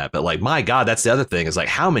down on that. But like, my God, that's the other thing is like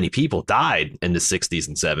how many people died in the 60s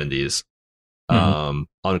and 70s on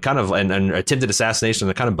kind of and attempted assassination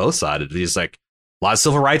on kind of both sides. These like. A lot of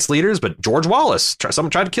civil rights leaders, but George Wallace,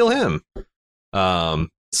 someone tried to kill him.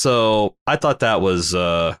 So I thought that was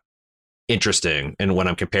interesting. And when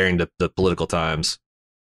I'm comparing to the political times,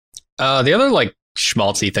 the other like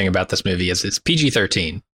schmaltzy thing about this movie is it's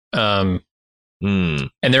PG-13. And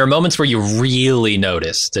there are moments where you really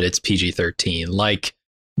notice that it's PG-13, like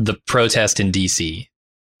the protest in DC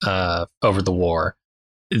over the war.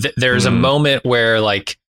 There's a moment where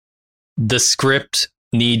like the script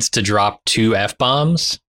needs to drop 2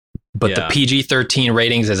 F-bombs, but the PG-13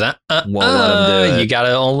 ratings is you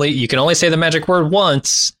can only say the magic word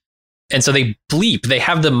once, and so they bleep. They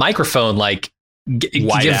have the microphone like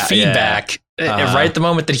give feedback right at the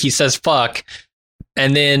moment that he says fuck,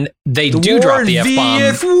 and then they do drop the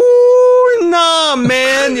F-bomb. Nah,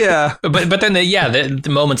 man, yeah. but then the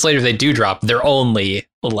moments later they do drop. They're only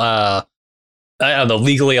the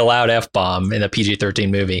legally allowed F-bomb in a PG-13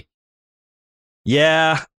 movie.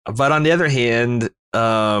 Yeah, but on the other hand,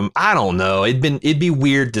 I don't know. It'd be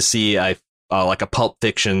weird to see like a Pulp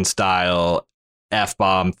Fiction style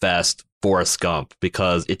F-bomb fest Forrest Gump,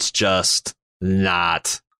 because it's just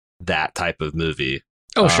not that type of movie.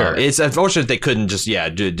 Oh, sure. It's unfortunate they couldn't just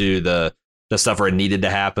do the stuff where it needed to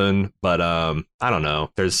happen, but I don't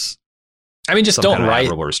know. There's just don't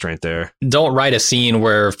write restraint there. Don't write a scene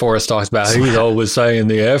where Forrest talks about he's always saying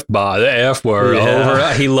the F word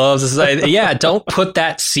over. He loves to say, yeah. Don't put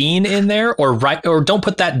that scene in there, or don't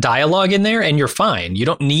put that dialogue in there, and you're fine. You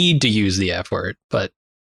don't need to use the F word. But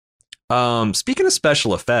speaking of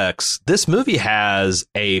special effects, this movie has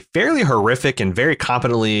a fairly horrific and very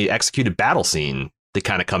competently executed battle scene that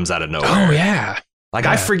kind of comes out of nowhere. Oh yeah. Like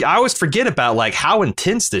I always forget about like how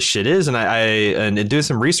intense this shit is, and and in doing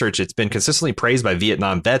some research, it's been consistently praised by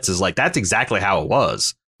Vietnam vets as like that's exactly how it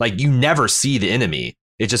was. Like you never see the enemy;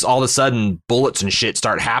 it's just all of a sudden bullets and shit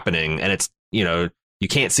start happening, and it's you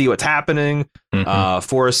can't see what's happening. Mm-hmm.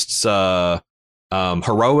 Forrest's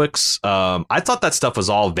heroics. I thought that stuff was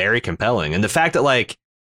all very compelling, and the fact that like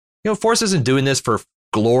Forrest isn't doing this for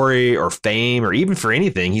glory or fame or even for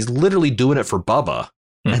anything. He's literally doing it for Bubba.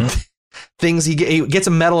 Mm-hmm. He gets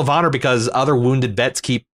a Medal of Honor because other wounded vets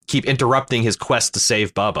keep interrupting his quest to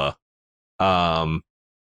save Bubba. But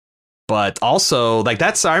also like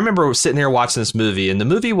I remember sitting here watching this movie, and the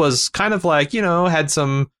movie was kind of like, had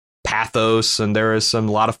some pathos and there was a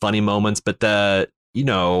lot of funny moments. But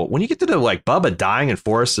when you get to the like Bubba dying in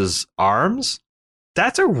Forrest's arms,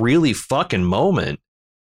 that's a really fucking moment.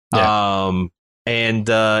 Yeah. And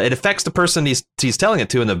it affects the person he's telling it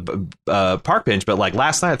to in the park bench. But like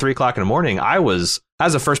last night at 3 o'clock in the morning, that was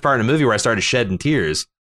the first part in the movie where I started shedding tears.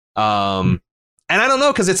 And I don't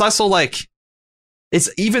know, because it's also like it's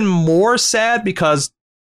even more sad because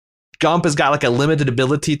Gump has got like a limited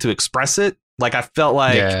ability to express it. Like I felt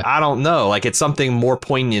like I don't know, like it's something more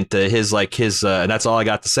poignant to his and that's all I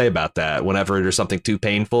got to say about that. Whenever there's something too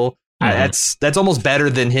painful, that's almost better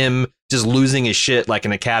than him just losing his shit like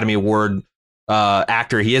an Academy Award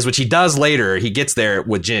actor he is, which he does later. He gets there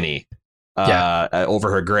with Ginny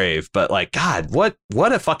over her grave. But like, God, what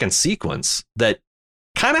a fucking sequence that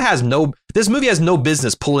kind of this movie has no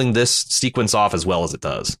business pulling this sequence off as well as it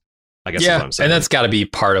does. I guess. Yeah, what I'm saying. And that's got to be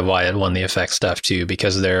part of why it won the effects stuff too,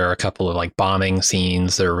 because there are a couple of like bombing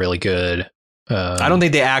scenes that are really good. I don't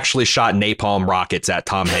think they actually shot napalm rockets at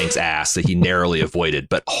Tom Hanks' ass that he narrowly avoided,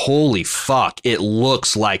 but holy fuck, it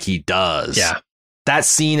looks like he does. Yeah. That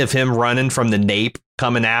scene of him running from the nape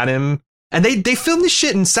coming at him, and they filmed this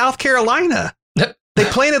shit in South Carolina. They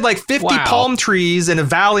planted like 50 palm trees in a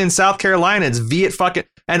valley in South Carolina. It's Viet fucking,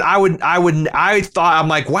 and I thought, I'm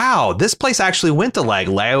like, wow, this place actually went to like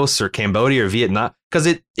Laos or Cambodia or Vietnam, because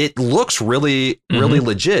it looks really, really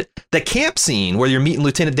legit. The camp scene where you're meeting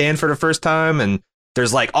Lieutenant Dan for the first time, and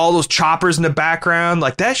there's like all those choppers in the background,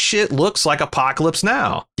 like that shit looks like Apocalypse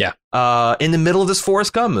Now. Yeah. In the middle of this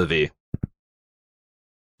Forrest Gump movie.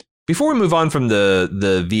 Before we move on from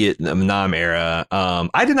the Vietnam era,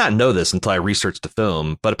 I did not know this until I researched the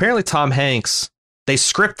film, but apparently Tom Hanks, they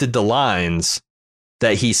scripted the lines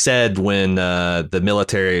that he said when the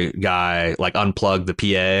military guy like unplugged the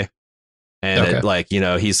PA, and it, like,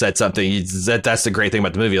 he said something. That's the great thing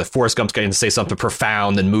about the movie. Like, Forrest Gump's going to say something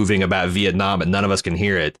profound and moving about Vietnam, but none of us can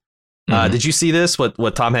hear it. Did you see this?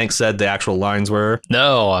 What Tom Hanks said the actual lines were?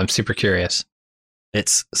 No, I'm super curious.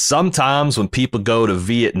 It's sometimes when people go to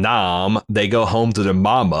Vietnam, they go home to their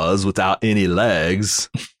mamas without any legs.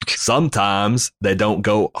 Sometimes they don't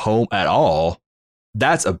go home at all.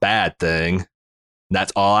 That's a bad thing.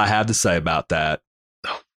 That's all I have to say about that.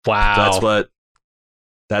 Wow.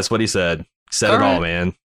 That's what he said. He said it all,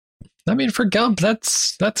 man. I mean, for Gump,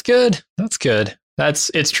 that's good. That's good.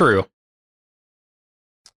 It's true.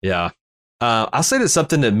 Yeah. I'll say that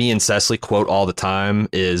something that me and Cecily quote all the time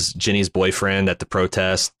is Ginny's boyfriend at the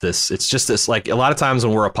protest. It's just this, like, a lot of times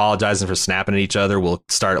when we're apologizing for snapping at each other, we'll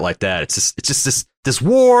start it like that. It's just this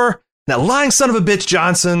war. That lying son of a bitch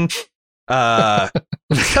Johnson.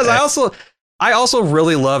 Because I also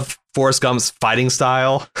really love Forrest Gump's fighting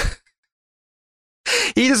style.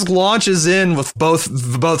 He just launches in with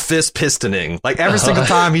both fists pistoning. Like every single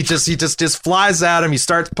time he just flies at him. He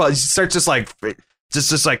starts just like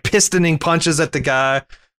pistoning punches at the guy.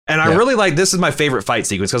 And I really like, this is my favorite fight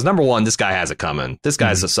sequence because number one, this guy has it coming. This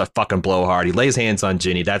guy's a fucking blowhard. He lays hands on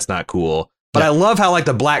Ginny. That's not cool. But I love how like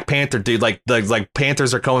the Black Panther dude, like the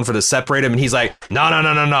Panthers are going for to separate him, and he's like, no.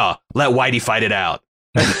 Let Whitey fight it out.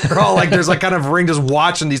 And they're all like, there's like kind of a ring just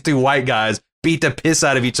watching these two white guys beat the piss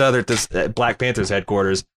out of each other at this Black Panthers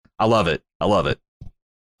headquarters. I love it.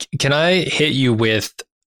 Can I hit you with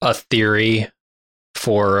a theory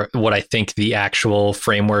for what I think the actual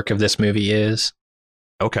framework of this movie is?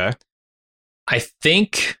 Okay. I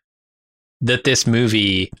think that this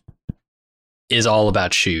movie is all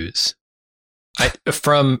about shoes.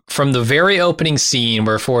 From the very opening scene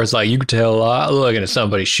where Forrest's like, you can tell looking at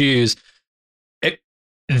somebody's shoes.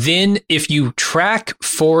 Then if you track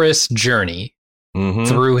Forrest's journey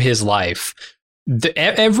through his life,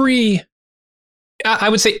 I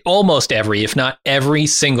would say almost every, if not every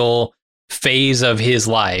single phase of his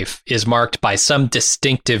life is marked by some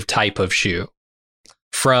distinctive type of shoe.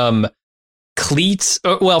 From cleats,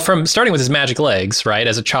 from starting with his magic legs, right,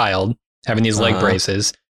 as a child, having these leg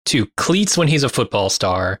braces, to cleats when he's a football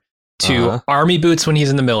star, to army boots when he's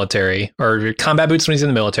in the military, or combat boots when he's in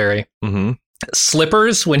the military,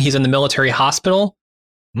 slippers when he's in the military hospital.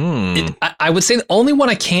 I would say the only one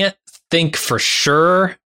I can't think for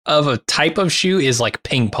sure of a type of shoe is like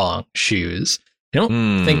ping pong shoes. I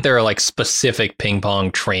don't think there are like specific ping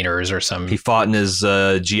pong trainers or some. He fought in his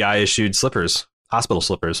GI issued slippers, hospital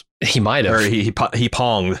slippers. He might have. Or he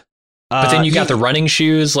ponged. But then you got the running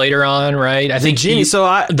shoes later on, right? I think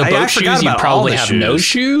the boat shoes, you probably have no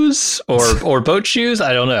shoes or boat shoes.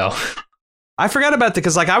 I don't know. I forgot about that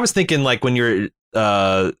because like I was thinking like when you're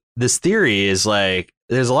this theory is like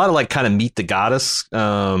there's a lot of like kind of meet the goddess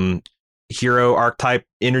hero archetype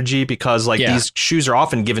energy because like these shoes are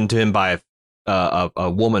often given to him by a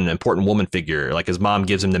woman, an important woman figure. Like his mom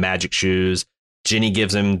gives him the magic shoes. Ginny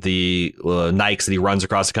gives him the Nikes that he runs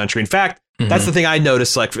across the country. In fact, that's the thing I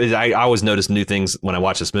noticed. Like I always notice new things when I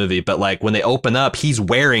watch this movie, but like when they open up, he's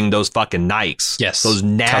wearing those fucking Nikes. Yes, those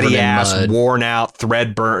natty ass, worn out,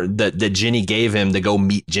 thread burn that Ginny gave him to go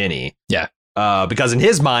meet Ginny. Yeah, because in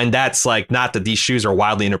his mind, that's like not that these shoes are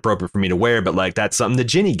wildly inappropriate for me to wear, but like that's something that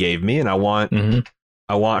Ginny gave me, and I want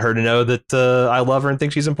her to know that I love her and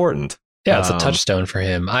think she's important. Yeah, it's a touchstone for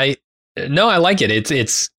him. I like it.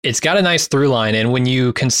 It's got a nice through line, and when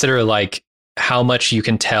you consider like how much you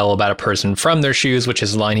can tell about a person from their shoes, which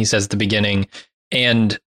is a line he says at the beginning,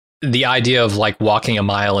 and the idea of like walking a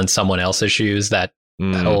mile in someone else's shoes, that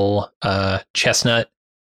whole chestnut.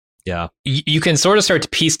 Yeah. You can sort of start to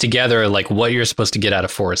piece together like what you're supposed to get out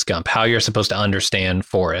of Forrest Gump, how you're supposed to understand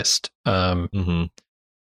Forrest, and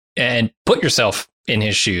put yourself in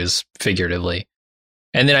his shoes figuratively.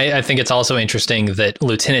 And then I think it's also interesting that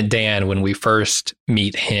Lieutenant Dan, when we first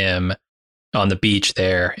meet him on the beach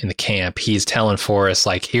there in the camp, he's telling Forrest,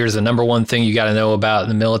 like, here's the number one thing you got to know about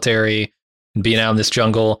the military and being out in this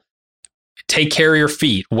jungle. Take care of your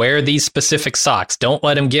feet. Wear these specific socks. Don't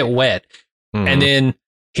let them get wet. And then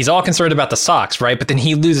he's all concerned about the socks, right? But then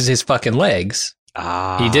he loses his fucking legs.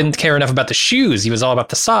 He didn't care enough about the shoes. He was all about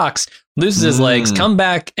the socks. Loses his legs, come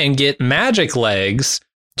back and get magic legs,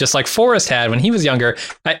 just like Forrest had when he was younger.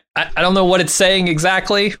 I don't know what it's saying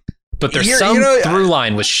exactly, but there's some through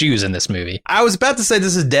line with shoes in this movie. I was about to say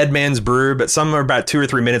this is Dead Man's Brew, but somewhere about 2 or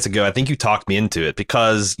 3 minutes ago, I think you talked me into it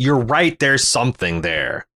because you're right. There's something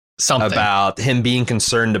there. Something about him being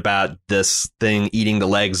concerned about this thing eating the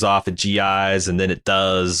legs off of GIs, and then it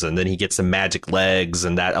does, and then he gets some magic legs,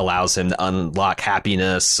 and that allows him to unlock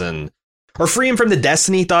happiness or free him from the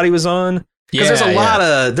destiny he thought he was on. Because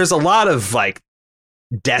there's a lot of like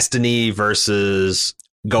destiny versus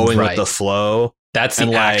going with the flow. That's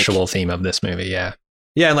the actual theme of this movie. Yeah.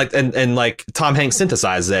 Yeah, and like Tom Hanks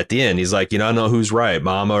synthesizes it at the end. He's like, I don't know who's right,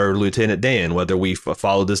 Mama or Lieutenant Dan, whether we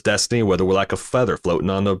follow this destiny, whether we're like a feather floating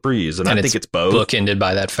on the breeze. And I think it's both. Bookended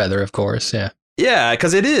by that feather, of course. Yeah. Yeah,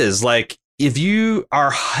 because it is like if you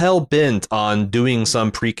are hell bent on doing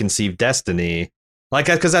some preconceived destiny, like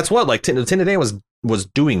because that's what like Lieutenant Dan was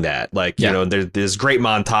doing that. Like, there's this great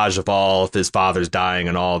montage of all of his fathers dying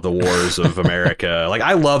in all of the wars of America. Like,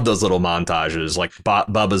 I love those little montages, like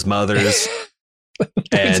Bubba's mother's.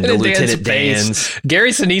 And the Lieutenant Dan's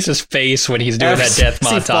Gary Sinise's face when he's doing that death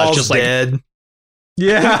montage, just like dead.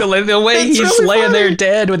 Yeah, the way he's really laying there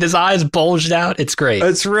dead with his eyes bulged out. It's great.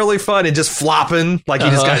 It's really fun and just flopping like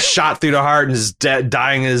he just got shot through the heart and is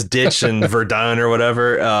dying in his ditch in Verdun or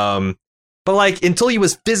whatever. But like until he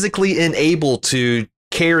was physically unable to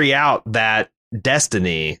carry out that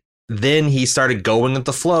destiny, then he started going with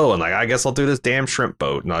the flow and like, I guess I'll do this damn shrimp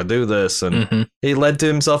boat and I'll do this. And he led to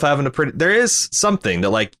himself having there is something that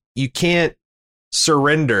like you can't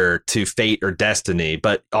surrender to fate or destiny,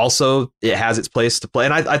 but also it has its place to play.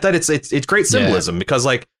 And I thought it's great symbolism because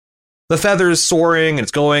like the feather is soaring and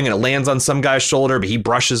it's going and it lands on some guy's shoulder, but he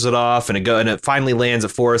brushes it off and it finally lands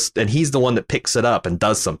at Forrest and he's the one that picks it up and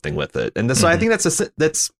does something with it. And so I think it's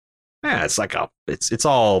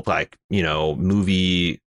all like,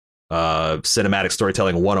 movie cinematic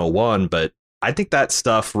storytelling 101, but I think that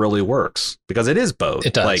stuff really works because it is both.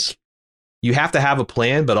 It does. Like, you have to have a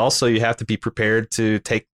plan, but also you have to be prepared to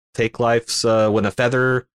take life's when a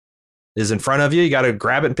feather is in front of you, you got to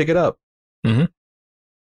grab it and pick it up. Mm-hmm.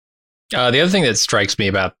 The other thing that strikes me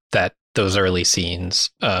about those early scenes,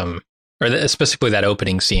 specifically that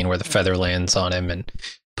opening scene where the feather lands on him and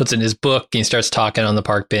puts it in his book and he starts talking on the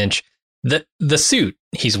park bench, the suit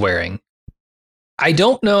he's wearing. I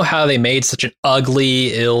don't know how they made such an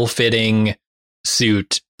ugly, ill-fitting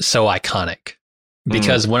suit so iconic.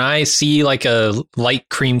 Because when I see like a light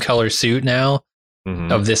cream color suit now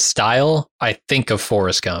of this style, I think of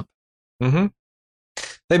Forrest Gump. Mm-hmm.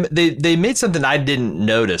 They made something I didn't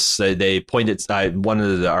notice. They pointed. One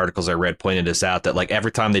of the articles I read pointed this out that like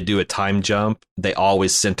every time they do a time jump, they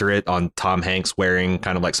always center it on Tom Hanks wearing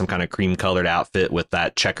kind of like some kind of cream colored outfit with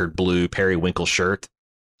that checkered blue periwinkle shirt.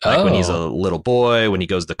 Like when he's a little boy, when he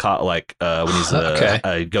goes to when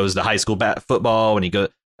he's goes to high school football, when he goes,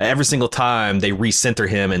 every single time they recenter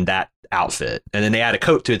him in that outfit, and then they add a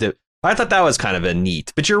coat to it. I thought that was kind of a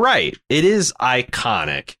neat. But you're right, it is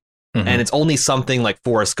iconic, and it's only something like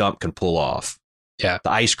Forrest Gump can pull off. Yeah, the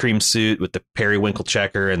ice cream suit with the periwinkle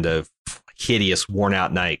checker and the hideous worn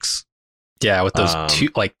out Nikes. Yeah, with those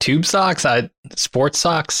tube socks, sports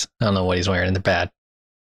socks. I don't know what he's wearing. They're bad.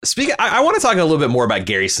 Speaking, I want to talk a little bit more about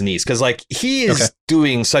Gary Sinise because, like, he is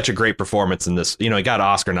doing such a great performance in this. You know, he got an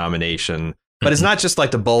Oscar nomination, but it's not just like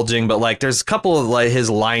the bulging, but like there's a couple of like his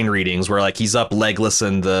line readings where like he's up legless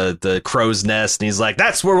in the crow's nest, and he's like,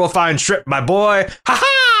 "That's where we'll find Shrimp, my boy." Ha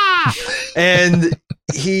ha! And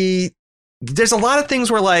there's a lot of things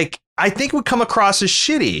where like I think would come across as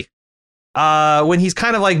shitty. When he's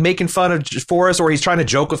kind of like making fun of Forrest, or he's trying to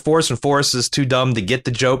joke with Forrest and Forrest is too dumb to get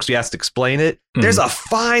the joke, so he has to explain it. There's a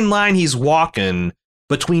fine line he's walking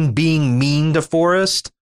between being mean to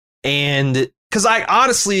Forrest and because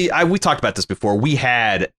we talked about this before. We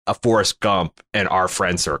had a Forrest Gump in our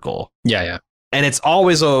friend circle. Yeah. And it's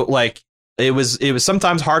always it was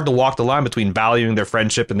sometimes hard to walk the line between valuing their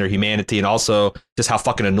friendship and their humanity and also just how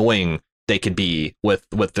fucking annoying they could be with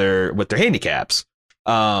their handicaps.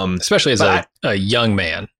 Especially as a young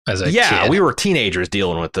man, as a kid. We were teenagers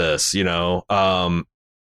dealing with this, you know.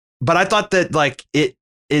 But I thought that like it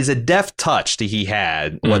is a deft touch that he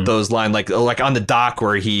had with those lines, like on the dock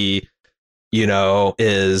where he, you know,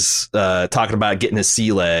 is talking about getting his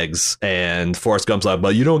sea legs, and Forrest Gump's like,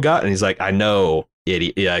 "But you don't got," and he's like, "I know,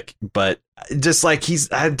 idiot." But just like and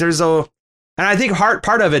I think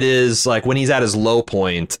part of it is like when he's at his low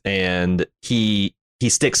point and he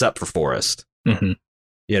sticks up for Forrest. Mm-hmm.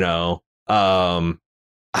 You know, I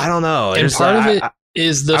don't know. And part of it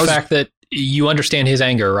is the fact that you understand his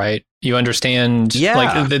anger, right? You understand,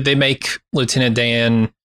 like they make Lieutenant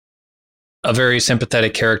Dan a very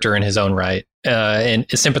sympathetic character in his own right, and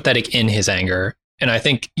is sympathetic in his anger. And I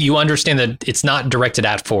think you understand that it's not directed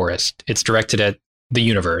at Forrest. It's directed at the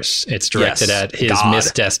universe. It's directed at his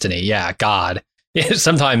missed destiny. Yeah, God.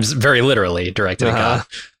 Sometimes very literally directed at God.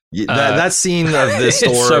 That scene of this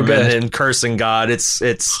storm so and cursing God, it's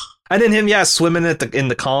and then him swimming in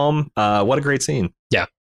the calm. What a great scene. Yeah.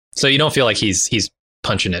 So you don't feel like he's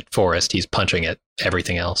punching at Forrest. He's punching at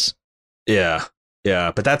everything else. Yeah.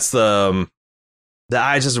 But that's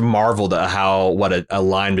I just marveled at what a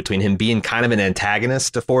line between him being kind of an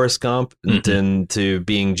antagonist to Forrest Gump and to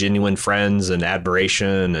being genuine friends and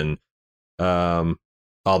admiration and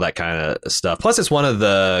all that kind of stuff. Plus, it's one of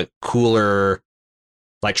the cooler,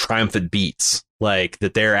 like, triumphant beats, like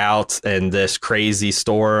that they're out in this crazy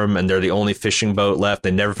storm and they're the only fishing boat left.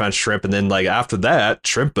 They never found shrimp. And then like after that,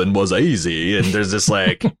 shrimping was easy. And there's this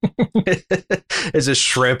like, it's just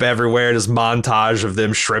shrimp everywhere. This montage of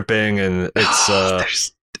them shrimping. And it's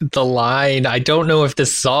there's the line. I don't know if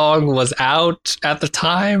this song was out at the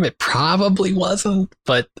time. It probably wasn't.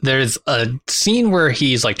 But there's a scene where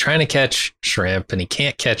he's like trying to catch shrimp and he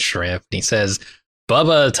can't catch shrimp. And he says,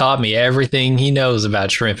 "Bubba taught me everything he knows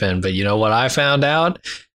about shrimping, but you know what I found out?"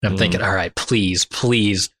 And I'm thinking, all right, please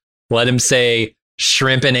let him say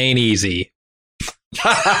shrimping ain't easy.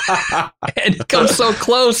 And he comes so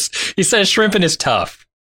close. He says shrimping is tough.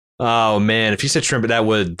 Oh man, if you said shrimping, that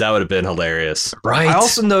would have been hilarious. Right. I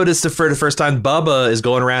also noticed that for the first time, Bubba is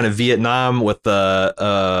going around in Vietnam with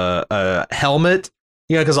a helmet.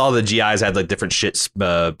 You know, because all the GIs had like different shit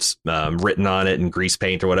written on it and grease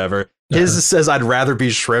paint or whatever. His says, "I'd rather be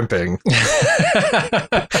shrimping."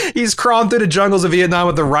 He's crawling through the jungles of Vietnam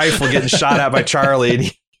with a rifle getting shot at by Charlie.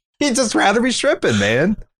 And he'd just rather be shrimping,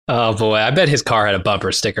 man. Oh, boy. I bet his car had a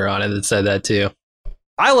bumper sticker on it that said that, too.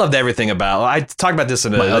 I loved everything about I talked about this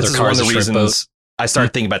in this is one of the reasons I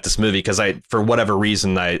started thinking about this movie because for whatever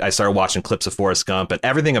reason, I started watching clips of Forrest Gump, and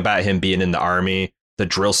everything about him being in the army, the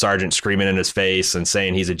drill sergeant screaming in his face and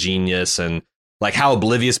saying he's a genius, and like how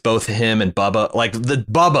oblivious both him and Bubba, like the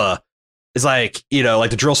Bubba is like, you know, like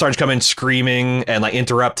the drill sergeant come in screaming and like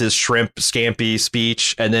interrupt his shrimp scampi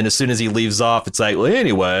speech. And then as soon as he leaves off, it's like, well,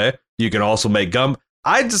 anyway, you can also make gum.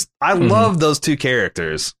 I love those two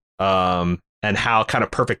characters and how kind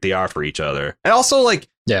of perfect they are for each other. And also like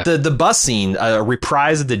the bus scene, a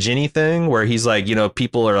reprise of the Ginny thing where he's like, you know,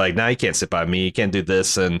 people are like, nah, you can't sit by me. You can't do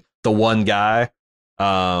this. And the one guy.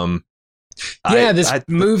 This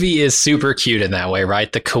movie is super cute in that way,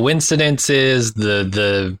 right? The coincidences,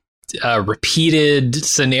 the repeated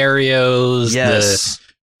scenarios,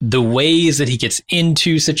 the ways that he gets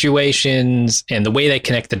into situations, and the way they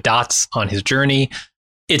connect the dots on his journey.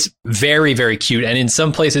 It's very, very cute. And in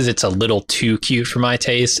some places, it's a little too cute for my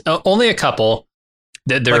taste. Only a couple.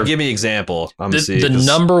 Give me an example. The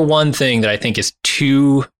number one thing that I think is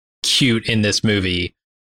too cute in this movie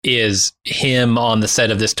is him on the set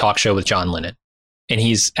of this talk show with John Lennon. And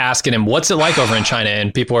he's asking him, what's it like over in China?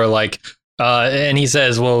 And people are like, and he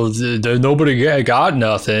says, well, nobody got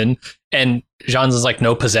nothing. And John's is like,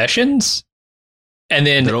 no possessions? And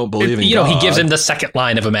then, they don't believe in he gives him the second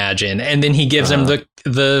line of Imagine. And then he gives him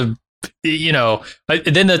then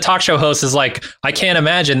the talk show host is like, I can't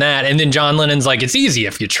imagine that. And then John Lennon's like, it's easy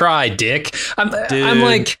if you try, dick. I'm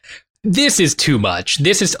like, this is too much.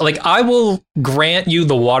 This is like, I will grant you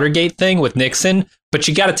the Watergate thing with Nixon, but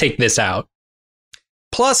you got to take this out.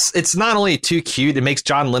 Plus, it's not only too cute, it makes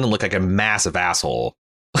John Lennon look like a massive asshole.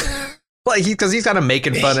 Like, because he's kind of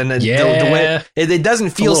making fun, and the way it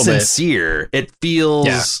doesn't feel sincere. It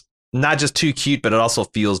feels not just too cute, but it also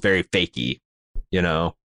feels very fakey, you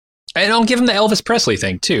know? And I'll give him the Elvis Presley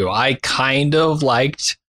thing, too. I kind of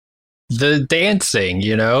liked the dancing,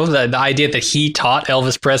 you know, the idea that he taught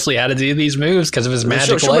Elvis Presley how to do these moves because of his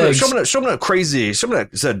magic legs. Show me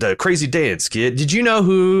the crazy dance, kid. Did you know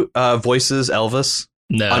who voices Elvis?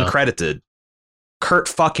 No. Uncredited. Kurt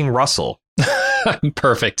fucking Russell.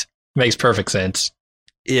 Perfect. Makes perfect sense.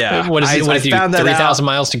 Yeah. What is it? 3,000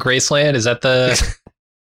 miles to Graceland? Is that the...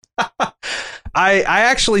 I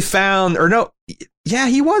actually found, or no, yeah,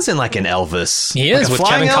 he was in like an Elvis. He is, with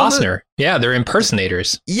Kevin Costner. Yeah, they're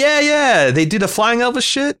impersonators. Yeah. They do the flying Elvis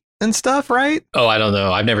shit and stuff, right? Oh, I don't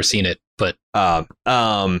know. I've never seen it, but...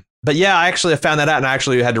 But yeah, I found that out, and I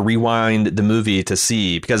actually had to rewind the movie to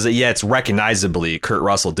see, because it's recognizably Kurt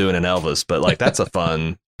Russell doing an Elvis, but like that's a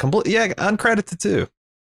fun, uncredited too.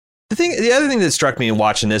 The other thing that struck me in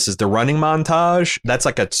watching this is the running montage. That's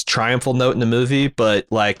like a triumphal note in the movie, but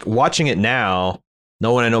like watching it now,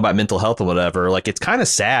 knowing I know about mental health or whatever, like it's kind of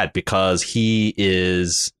sad because he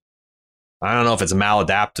is, I don't know if it's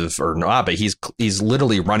maladaptive or not, but he's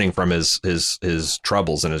literally running from his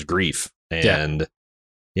troubles and his grief. And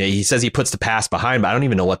he says he puts the past behind, but I don't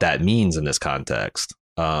even know what that means in this context.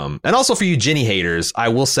 And also for you Ginny haters, I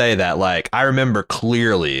will say that like I remember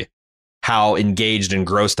clearly how engaged and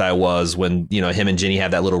grossed I was when, you know, him and Ginny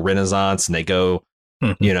have that little renaissance and they go,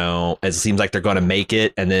 you know, it seems like they're going to make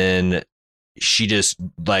it. And then she just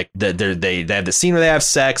like they have the scene where they have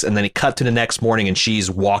sex, and then it cut to the next morning and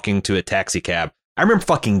she's walking to a taxi cab. I remember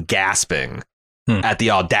fucking gasping at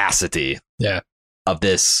the audacity of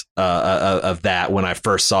this, of that when I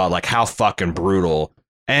first saw it, like how fucking brutal.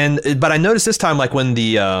 But I noticed this time, like when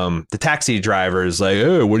the taxi driver is like,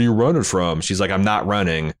 hey, what are you running from? She's like, I'm not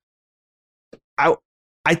running.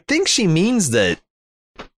 I think she means that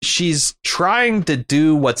she's trying to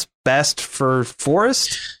do what's best for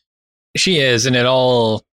Forrest. She is, and it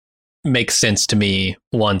all makes sense to me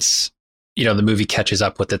once, you know, the movie catches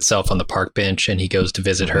up with itself on the park bench and he goes to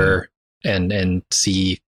visit her and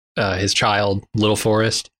see his child, little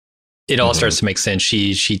Forrest. It all starts to make sense.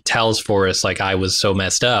 She tells Forrest, like, I was so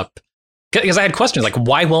messed up. Because I had questions like,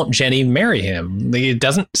 why won't Jenny marry him? It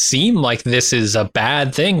doesn't seem like this is a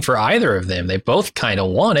bad thing for either of them. They both kind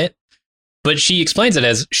of want it. But she explains it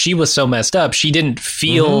as she was so messed up. She didn't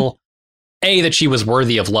feel, A, that she was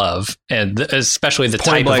worthy of love, and especially the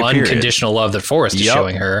type of unconditional love that Forrest is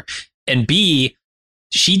showing her. And B,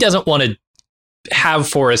 she doesn't want to have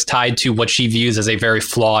Forrest tied to what she views as a very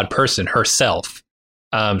flawed person herself.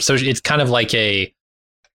 So it's kind of like a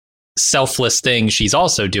selfless thing she's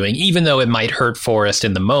also doing, even though it might hurt Forrest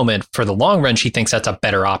in the moment. For the long run, she thinks that's a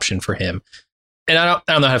better option for him. And I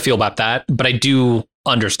don't know how to feel about that, but I do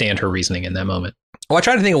understand her reasoning in that moment. Well, I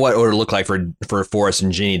try to think of what it would look like for Forrest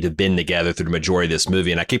and Ginny to have been together through the majority of this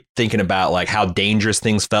movie. And I keep thinking about like how dangerous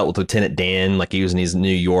things felt with Lieutenant Dan. Like he's in New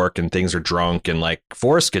York and things are drunk, and like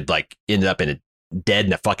Forrest could like end up dead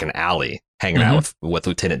in a fucking alley hanging out with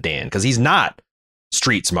Lieutenant Dan, because he's not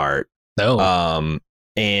street smart. No.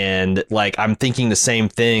 And like I'm thinking the same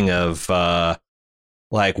thing of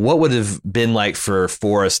like what would have been like for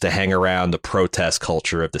Forrest to hang around the protest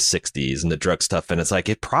culture of the 60s and the drug stuff, and it's like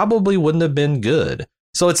it probably wouldn't have been good.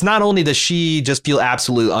 So it's not only does she just feel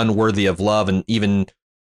absolutely unworthy of love, and even,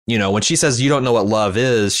 you know, when she says you don't know what love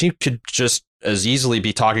is, she could just as easily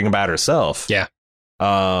be talking about herself. Yeah.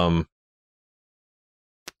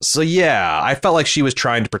 So, yeah, I felt like she was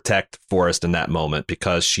trying to protect Forrest in that moment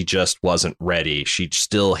because she just wasn't ready. She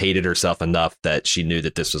still hated herself enough that she knew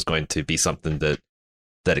that this was going to be something that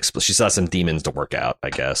she saw some demons to work out, I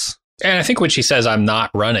guess. And I think when she says I'm not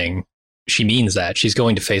running, she means that she's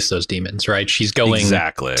going to face those demons, right? She's going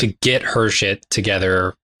to get her shit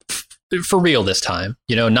together for real this time,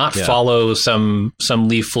 you know, not follow some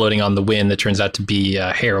leaf floating on the wind that turns out to be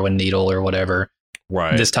a heroin needle or whatever.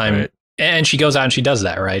 Right. This time. Right. And she goes out and she does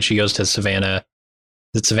that, right? She goes to Savannah.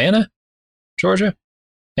 Is it Savannah, Georgia?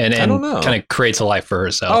 And I don't know. Kind of creates a life for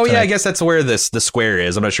herself. Oh, yeah, I guess that's where the square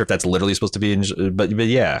is. I'm not sure if that's literally supposed to be, but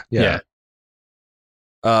yeah.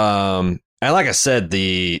 And like I said,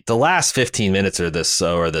 the last 15 minutes of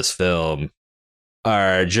this film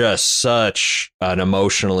are just such an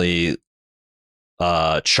emotionally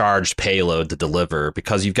charged payload to deliver,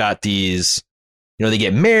 because you've got these, you know, they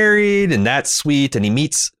get married and that's sweet, and he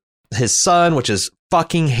meets his son, which is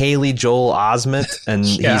fucking Haley Joel Osment, and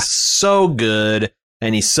he's so good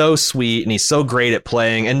and he's so sweet and he's so great at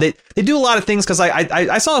playing, and they do a lot of things, because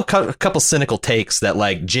I saw a couple cynical takes that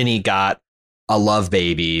like Ginny got a love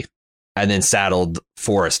baby and then saddled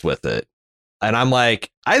Forrest with it, and I'm like,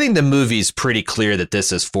 I think the movie's pretty clear that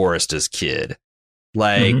this is Forrest's kid.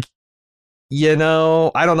 Like, you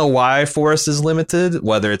know, I don't know why Forrest is limited,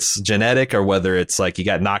 whether it's genetic or whether it's like he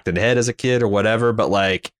got knocked in the head as a kid or whatever. But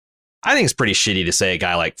like, I think it's pretty shitty to say a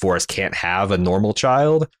guy like Forrest can't have a normal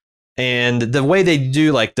child. And the way they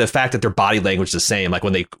do, like the fact that their body language is the same, like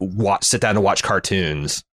when they sit down to watch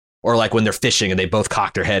cartoons, or like when they're fishing and they both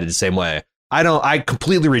cock their head in the same way. I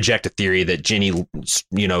completely reject a theory that Ginny,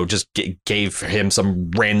 you know, just gave him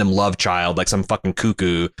some random love child, like some fucking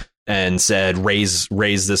cuckoo, and said, raise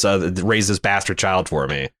this bastard child for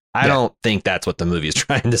me. I don't think that's what the movie is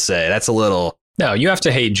trying to say. That's a little. No, you have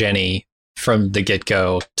to hate Jenny from the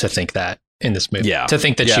get-go to think that in this movie. Yeah. To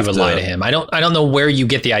think that she would lie to him. I don't know where you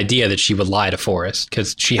get the idea that she would lie to Forrest,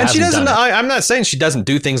 because she hasn't done it. I'm not saying she doesn't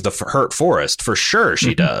do things to hurt Forrest. For sure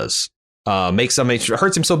she does.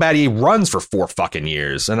 Hurts him so bad he runs for 4 fucking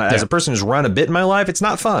years. And as a person who's run a bit in my life, it's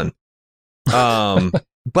not fun.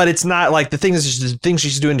 But it's not like the things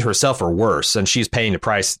she's doing to herself are worse, and she's paying the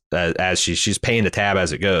price as she's paying the tab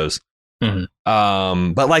as it goes. But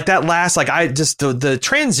like that last, like the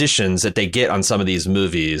transitions that they get on some of these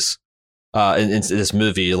movies, in this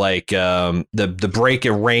movie, like the break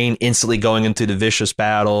of rain instantly going into the vicious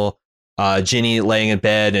battle, Ginny laying in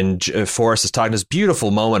bed and Forrest is talking this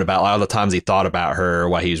beautiful moment about all the times he thought about her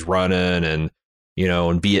while he's running, and you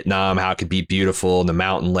know, in Vietnam, how it could be beautiful, and the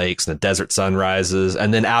mountain lakes and the desert sunrises.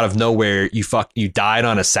 And then out of nowhere, you died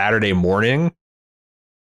on a Saturday morning.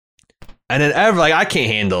 And then I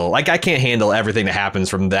can't handle everything that happens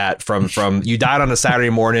from that, from you died on a Saturday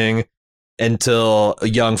morning until a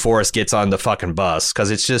young Forrest gets on the fucking bus,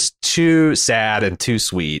 because it's just too sad and too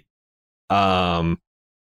sweet. The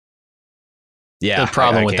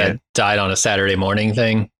problem with that died on a Saturday morning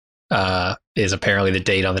thing is apparently the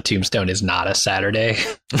date on the tombstone is not a Saturday.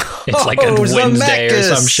 It's like a Wednesday or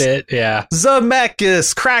some shit. Yeah.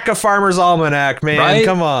 Zemeckis, crack a Farmer's Almanac, man. Right?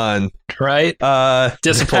 Come on. Right?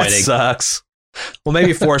 Disappointing. That sucks. Well,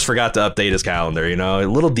 maybe Forrest forgot to update his calendar, you know,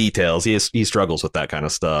 little details. He struggles with that kind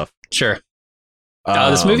of stuff. Sure.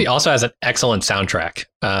 This movie also has an excellent soundtrack.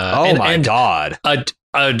 My God.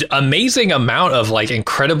 An amazing amount of like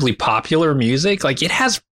incredibly popular music. Like it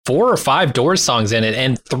has 4 or 5 Doors songs in it,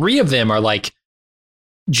 and 3 of them are like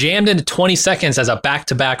jammed into 20 seconds as a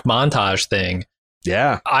back-to-back montage thing.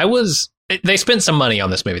 Yeah. They spent some money on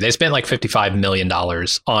this movie. They spent like $55 million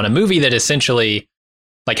on a movie that essentially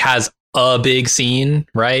like has a big scene,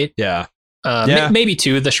 right? Yeah. Maybe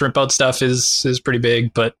 2. The shrimp boat stuff is pretty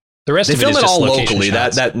big, but the rest of it is just all location locally.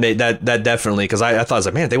 shots. That definitely, because I thought, I was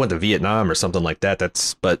like, man, they went to Vietnam or something like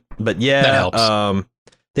that. But yeah, that helps.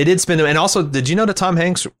 They did spend, and also, did you know that Tom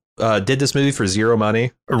Hanks did this movie for 0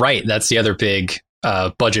 money? Right, that's the other big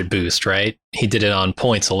budget boost, right? He did it on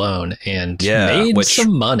points alone and made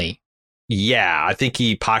some money. Yeah, I think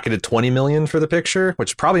he pocketed $20 million for the picture,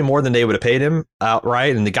 which is probably more than they would have paid him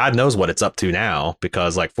outright. And God knows what it's up to now,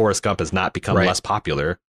 because like Forrest Gump has not become less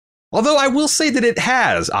popular. Although I will say that it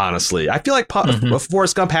has, honestly. I feel like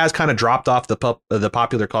Forrest Gump has kind of dropped off the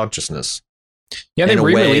popular consciousness. Yeah, they in a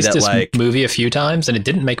way re-released that, this like, movie a few times, and it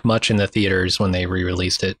didn't make much in the theaters when they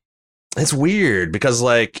re-released it. it's weird because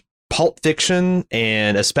like Pulp Fiction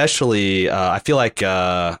and especially I feel like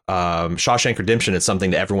Shawshank Redemption is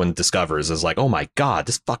something that everyone discovers is like, oh my God,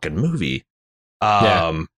 this fucking movie.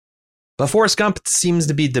 But Forrest Gump seems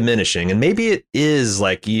to be diminishing, and maybe it is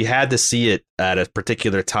like you had to see it at a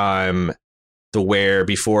particular time to where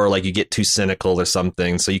before like you get too cynical or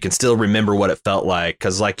something, so you can still remember what it felt like.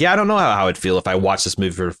 Because like, yeah, I don't know how I'd feel if I watched this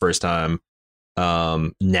movie for the first time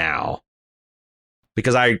now.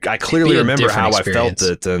 Because I clearly remember how experience. I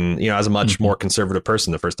felt it, and I was a much more conservative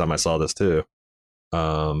person the first time I saw this too.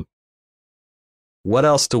 What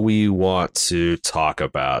else do we want to talk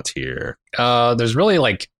about here? There's really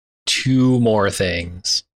like two more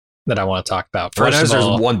things that I want to talk about. First of all,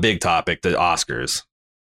 there's one big topic, the Oscars.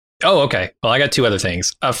 Oh, okay. Well, I got two other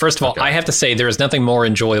things. First of all, I have to say there is nothing more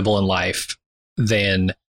enjoyable in life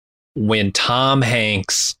than when Tom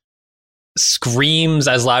Hanks screams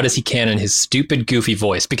as loud as he can in his stupid, goofy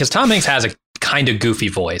voice, because Tom Hanks has a kind of goofy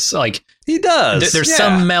voice. Like he does. There's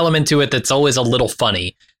some element to it that's always a little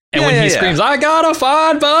funny. And when he screams, "I gotta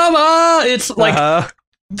find Bubba," it's like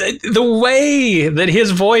the way that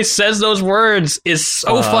his voice says those words is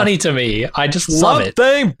so funny to me. I just love it.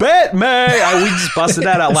 Something bit me. We just busted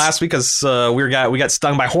that out last week because we got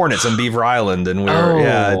stung by hornets on Beaver Island, and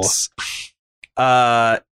and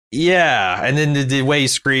then the way he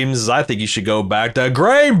screams, I think you should go back to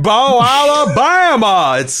Greenbow,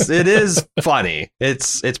 Alabama. It is funny.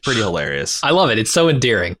 It's pretty hilarious. I love it. It's so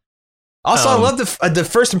endearing. Also, I love the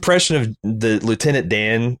first impression of the Lieutenant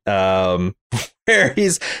Dan, where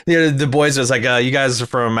he's, the boys are like, you guys are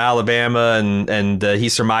from Alabama, and he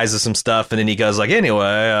surmises some stuff, and then he goes like,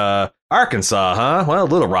 anyway, Arkansas, huh? Well,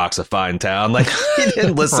 Little Rock's a fine town. Like, he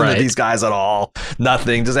didn't listen to these guys at all.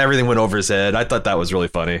 Nothing. Just everything went over his head. I thought that was really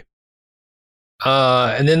funny.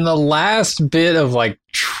 And then the last bit of like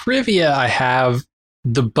trivia I have,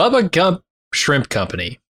 the Bubba Gump Shrimp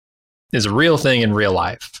Company is a real thing in real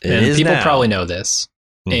life. And people probably know this.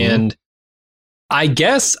 Mm-hmm. And I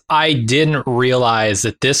guess I didn't realize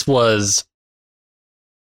that this was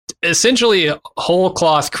essentially whole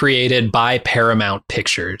cloth created by Paramount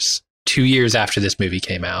Pictures 2 years after this movie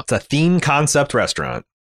came out. It's a theme concept restaurant.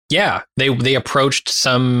 Yeah. They approached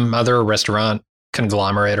some other restaurant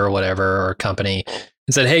conglomerate or whatever, or company,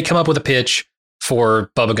 and said, hey, come up with a pitch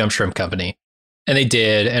for Bubba Gump Shrimp Company. And they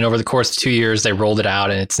did. And over the course of 2 years, they rolled it out,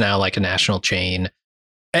 and it's now like a national chain.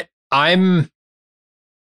 I'm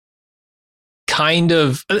kind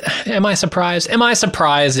of, am I surprised? Am I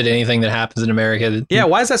surprised at anything that happens in America? Yeah.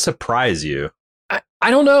 Why does that surprise you? I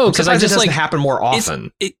don't know. Because I just doesn't happen more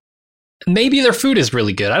often. Maybe their food is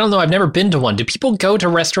really good. I don't know. I've never been to one. Do people go to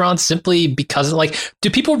restaurants simply because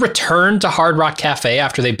do people return to Hard Rock Cafe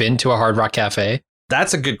after they've been to a Hard Rock Cafe?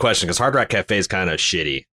 That's a good question, because Hard Rock Cafe is kind of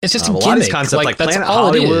shitty. It's just a gimmick. lot of these concepts, like that's Planet all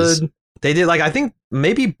Hollywood, they did I think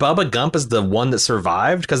maybe Bubba Gump is the one that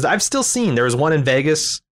survived, because I've still seen, there was one in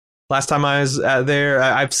Vegas last time I was there.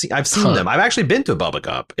 I've seen them. I've actually been to a Bubba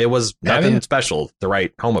Gump. It was nothing special to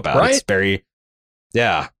write home about. Right? It's very,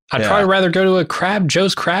 I'd probably rather go to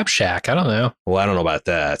Joe's Crab Shack. I don't know. Well, I don't know about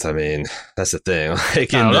that. I mean, that's the thing.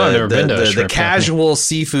 Like I've never been to the casual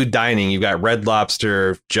seafood dining, you've got Red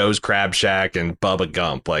Lobster, Joe's Crab Shack, and Bubba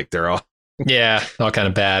Gump. Like, they're all all kind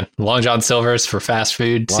of bad. Long John Silver's for fast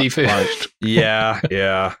food, seafood. Yeah.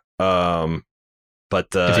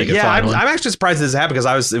 But I'm actually surprised this happened,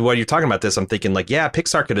 because while you're talking about this, I'm thinking like,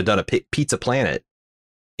 Pixar could have done a Pizza Planet.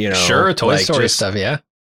 Sure, Toy Story stuff.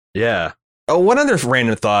 Yeah. Oh, one other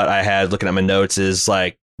random thought I had looking at my notes is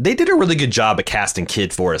like, they did a really good job of casting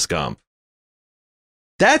Kid Forrest Gump.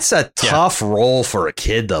 That's a tough role for a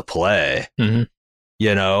kid to play, and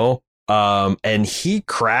he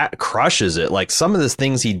crushes it. Like, some of the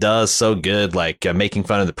things he does so good, like making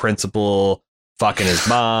fun of the principal, fucking his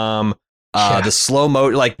mom, the slow mo,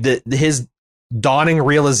 like his dawning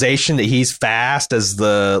realization that he's fast as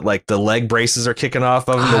the leg braces are kicking off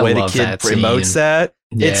of him, the way the kid promotes that.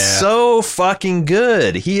 Yeah. It's so fucking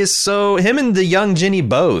good. Him and the young Jenny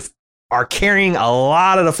both are carrying a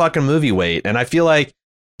lot of the fucking movie weight. And I feel like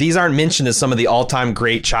these aren't mentioned as some of the all-time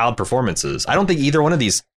great child performances. I don't think either one of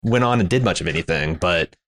these went on and did much of anything,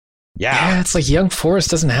 but it's like young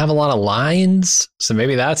Forrest doesn't have a lot of lines, so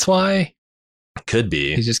maybe that's why. Could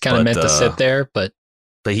be. He's just kind of meant to sit there, but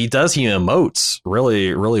he emotes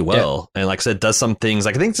really, really well. And like I said, does some things.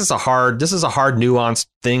 Like, I think this is a hard nuanced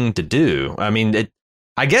thing to do. I mean,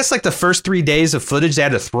 I guess like the first 3 days of footage they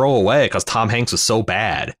had to throw away because Tom Hanks was so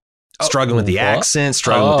bad. Struggling with the accent,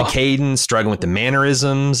 struggling with the cadence, struggling with the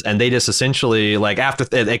mannerisms. And they just essentially, like, after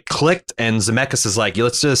it clicked, and Zemeckis is like,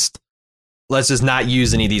 let's let's just not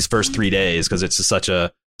use any of these first 3 days because it's just such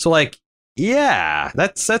a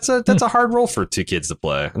that's a hard role for two kids to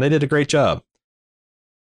play, and they did a great job.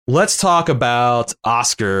 Let's talk about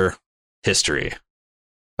Oscar history.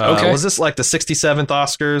 Okay. Was this like the 67th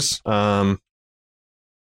Oscars?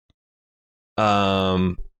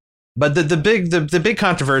 But the big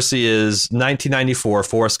controversy is 1994.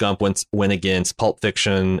 Forrest Gump went against Pulp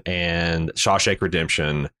Fiction and Shawshank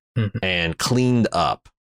Redemption and cleaned up.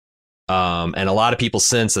 And a lot of people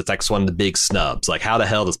sense that's one of the big snubs. Like, how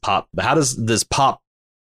does this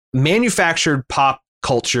manufactured pop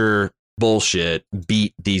culture bullshit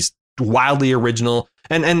beat these wildly original?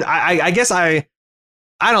 And I guess I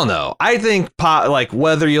don't know. I think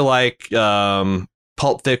whether you like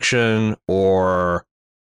Pulp Fiction or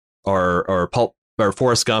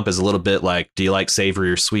Forrest Gump is a little bit like, do you like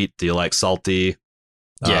savory or sweet? Do you like salty?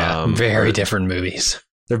 Yeah, very different movies.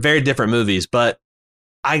 They're very different movies, but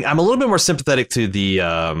I'm a little bit more sympathetic to the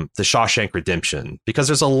Shawshank Redemption, because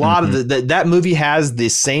there's a lot of that movie has the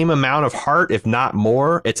same amount of heart, if not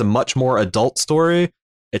more. It's a much more adult story.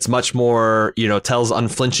 It's much more, tells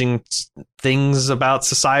unflinching things about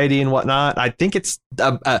society and whatnot. I think it's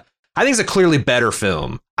a clearly better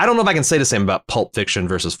film. I don't know if I can say the same about Pulp Fiction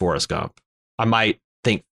versus Forrest Gump. I might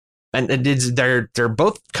think, and they're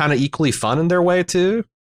both kind of equally fun in their way too.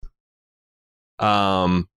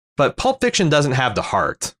 But Pulp Fiction doesn't have the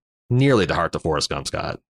heart, nearly the heart that Forrest Gump's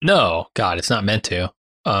got. No, God, it's not meant to.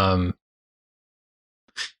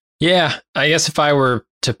 Yeah, I guess if I were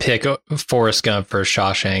to pick Forrest Gump for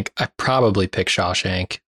Shawshank, I'd probably pick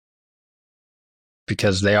Shawshank,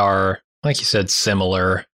 because they are, like you said,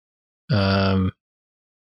 similar. But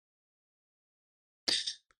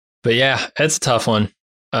yeah, it's a tough one,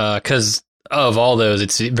 because of all those,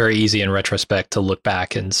 it's very easy in retrospect to look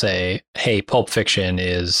back and say, hey, Pulp Fiction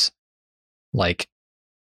is like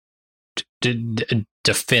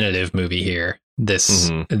definitive movie here.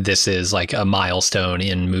 This is like a milestone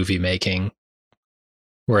in movie making.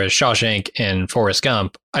 Whereas Shawshank and Forrest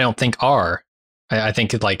Gump, I don't think are. I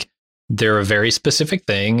think like they're a very specific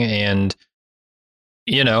thing, and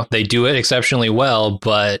they do it exceptionally well,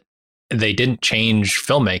 but they didn't change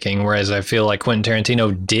filmmaking, whereas I feel like Quentin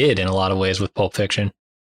Tarantino did in a lot of ways with Pulp Fiction.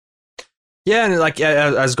 Yeah, and like I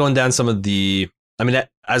was going down some of the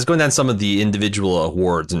individual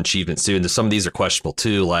awards and achievements too, and some of these are questionable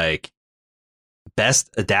too, like best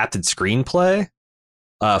adapted screenplay.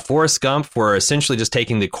 Forrest Gump, for essentially just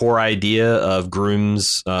taking the core idea of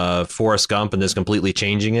Groom's Forrest Gump and just completely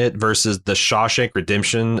changing it, versus the Shawshank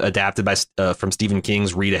Redemption adapted by from Stephen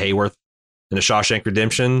King's Rita Hayworth in the Shawshank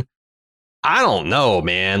Redemption. I don't know,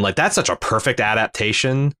 man. Like, that's such a perfect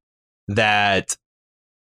adaptation that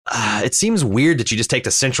it seems weird that you just take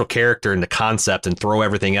the central character and the concept and throw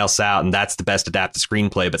everything else out, and that's the best adapted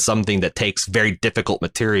screenplay. But something that takes very difficult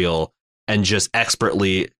material and just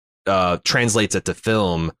expertly translates it to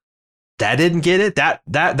film, that didn't get it.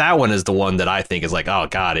 That one is the one that I think is like, oh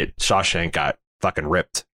god, Shawshank got fucking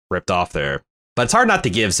ripped off there. But it's hard not to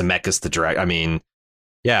give Zemeckis the direct. I mean,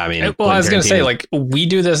 well, I was going to say, like, we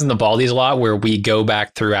do this in the Baldies a lot, where we go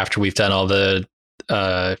back through after we've done all the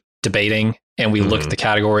debating, and we look at the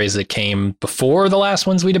categories that came before the last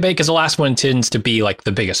ones we debate, because the last one tends to be like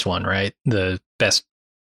the biggest one, right? The best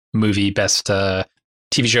movie, best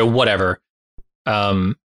TV show, whatever.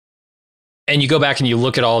 And you go back and you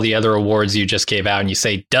look at all the other awards you just gave out, and you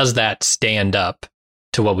say, does that stand up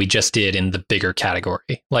to what we just did in the bigger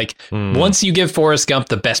category? Like, once you give Forrest Gump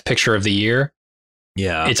the best picture of the year,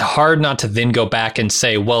 it's hard not to then go back and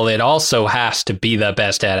say, well, it also has to be the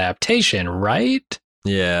best adaptation, right?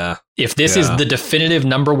 Yeah. If this is the definitive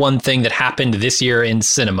number one thing that happened this year in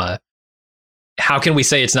cinema, how can we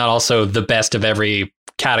say it's not also the best of every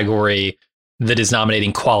category that is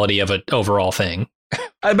nominating quality of an overall thing?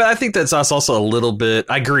 But I think that's us also a little bit.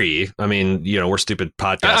 I agree. I mean, we're stupid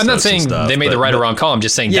podcasts. I'm not saying they made the right or wrong call. I'm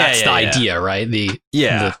just saying that's the idea, right? The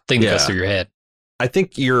thing that goes through your head. I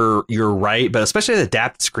think you're right, but especially the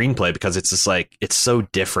adapted screenplay, because it's just like, it's so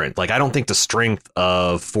different. Like, I don't think the strength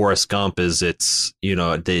of Forrest Gump is its,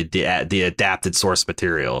 the adapted source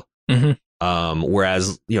material.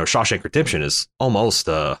 Whereas, Shawshank Redemption is almost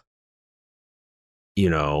a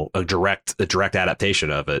direct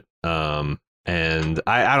adaptation of it. And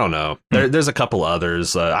I don't know. There's a couple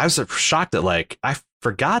others. I was shocked that, like, I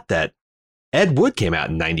forgot that Ed Wood came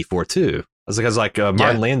out in '94 too. Because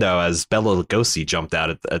Martin Landau as Bela Lugosi jumped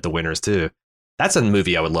out at the winners too. That's a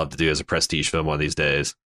movie I would love to do as a prestige film one of these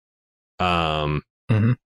days. And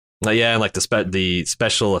like the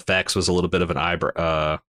special effects was a little bit of an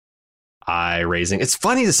eye raising. It's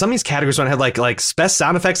funny that some of these categories don't have like best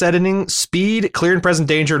sound effects editing, Speed, Clear and Present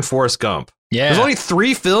Danger, and Forrest Gump. Yeah. There's only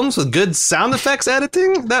 3 films with good sound effects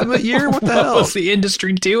editing that year. What the hell? What's the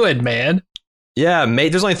industry doing, man? Yeah,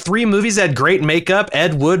 there's only 3 movies that had great makeup: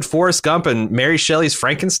 Ed Wood, Forrest Gump, and Mary Shelley's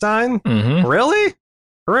Frankenstein. Mm-hmm.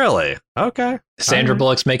 Really? Okay. Sandra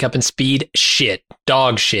Bullock's makeup and Speed, shit.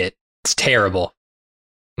 Dog shit. It's terrible.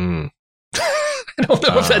 Mm. I don't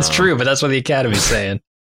know if that's true, but that's what the Academy's saying.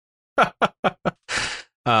 Yeah,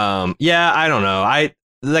 I don't know.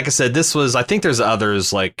 Like I said, I think there's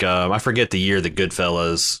others, like I forget the year that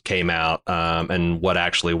Goodfellas came out, and what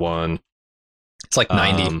actually won. It's like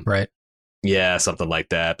 90, right? Yeah, something like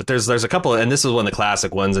that. But there's a couple, and this is one of the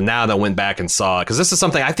classic ones. And now that I went back and saw it, because this is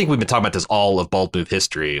something I think we've been talking about this all of Bald Move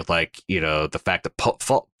history, like, you know, the fact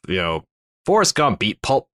that Forrest Gump beat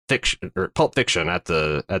Pulp Fiction at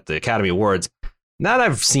the Academy Awards. Now that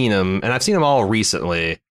I've seen them, and I've seen them all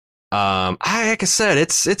recently, like I said,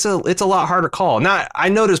 it's a lot harder call. Now I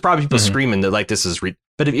know there's probably people screaming that like this is,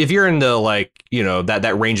 but if you're into like, you know,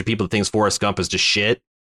 that range of people that thinks Forrest Gump is just shit,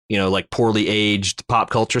 you know, like poorly aged pop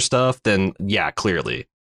culture stuff, then yeah, clearly,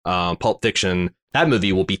 Pulp Fiction, that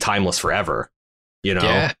movie will be timeless forever. You know,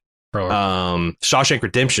 yeah. Shawshank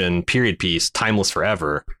Redemption, period piece, timeless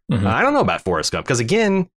forever. Mm-hmm. I don't know about Forrest Gump because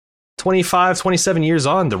again, 25, 27 years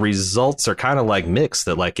on, the results are kind of like mixed.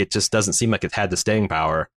 That like it just doesn't seem like it had the staying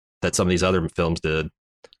power that some of these other films did.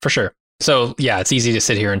 For sure. So yeah, it's easy to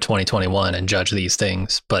sit here in 2021 and judge these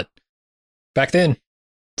things, but back then,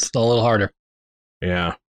 it's a little harder.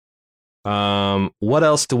 Yeah. What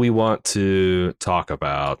else do we want to talk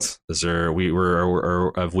about? Is there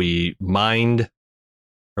have we mined?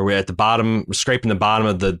 Are we at the bottom, scraping the bottom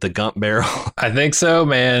of the Gump barrel? I think so,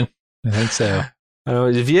 man. I think so.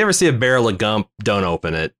 If you ever see a barrel of Gump, don't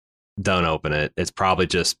open it. Don't open it. It's probably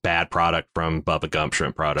just bad product from Bubba Gump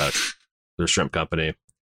Shrimp Product, the shrimp company.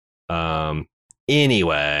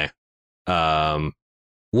 Anyway,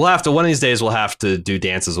 we'll have to, one of these days we'll have to do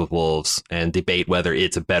Dances with Wolves and debate whether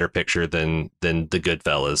it's a better picture than the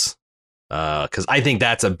Goodfellas. Because I think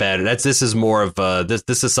that's this is more of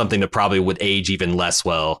this is something that probably would age even less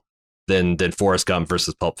well than Forrest Gump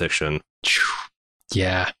versus Pulp Fiction.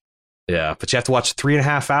 Yeah. Yeah, but you have to watch a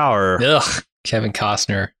 3.5 hour. Ugh, Kevin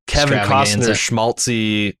Costner,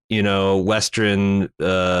 schmaltzy, you know, Western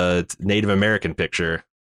Native American picture.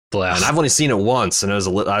 Bless. And I've only seen it once, and I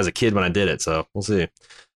was a kid when I did it, so we'll see.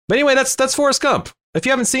 But anyway, that's Forrest Gump. If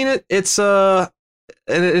you haven't seen it, it's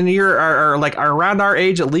and you're around our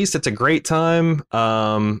age at least, it's a great time.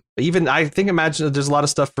 Even I think imagine there's a lot of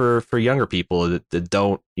stuff for younger people that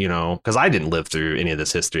don't, you know, because I didn't live through any of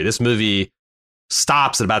this history. This movie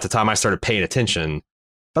stops at about the time I started paying attention,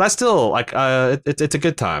 but I still like it's a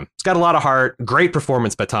good time. It's got a lot of heart. Great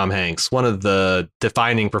performance by Tom Hanks, one of the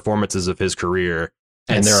defining performances of his career.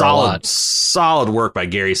 And solid work by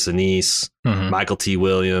Gary Sinise, Michael T.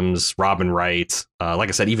 Williams, Robin Wright. Like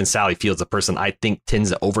I said, even Sally Fields, a person I think tends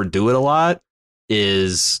to overdo it a lot,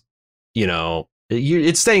 is, you know,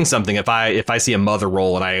 it's saying something if I see a mother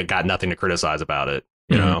role and I got nothing to criticize about it,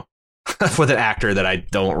 you know, with an actor that I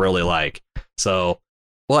don't really like. So,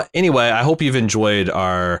 well, anyway, I hope you've enjoyed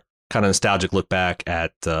our kind of nostalgic look back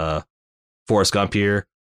at Forrest Gump here.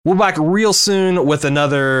 We'll be back real soon with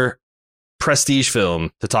another prestige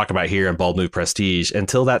film to talk about here on Bald Move Prestige.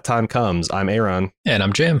 Until that time comes, I'm Aaron. And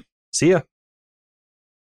I'm Jim. See ya.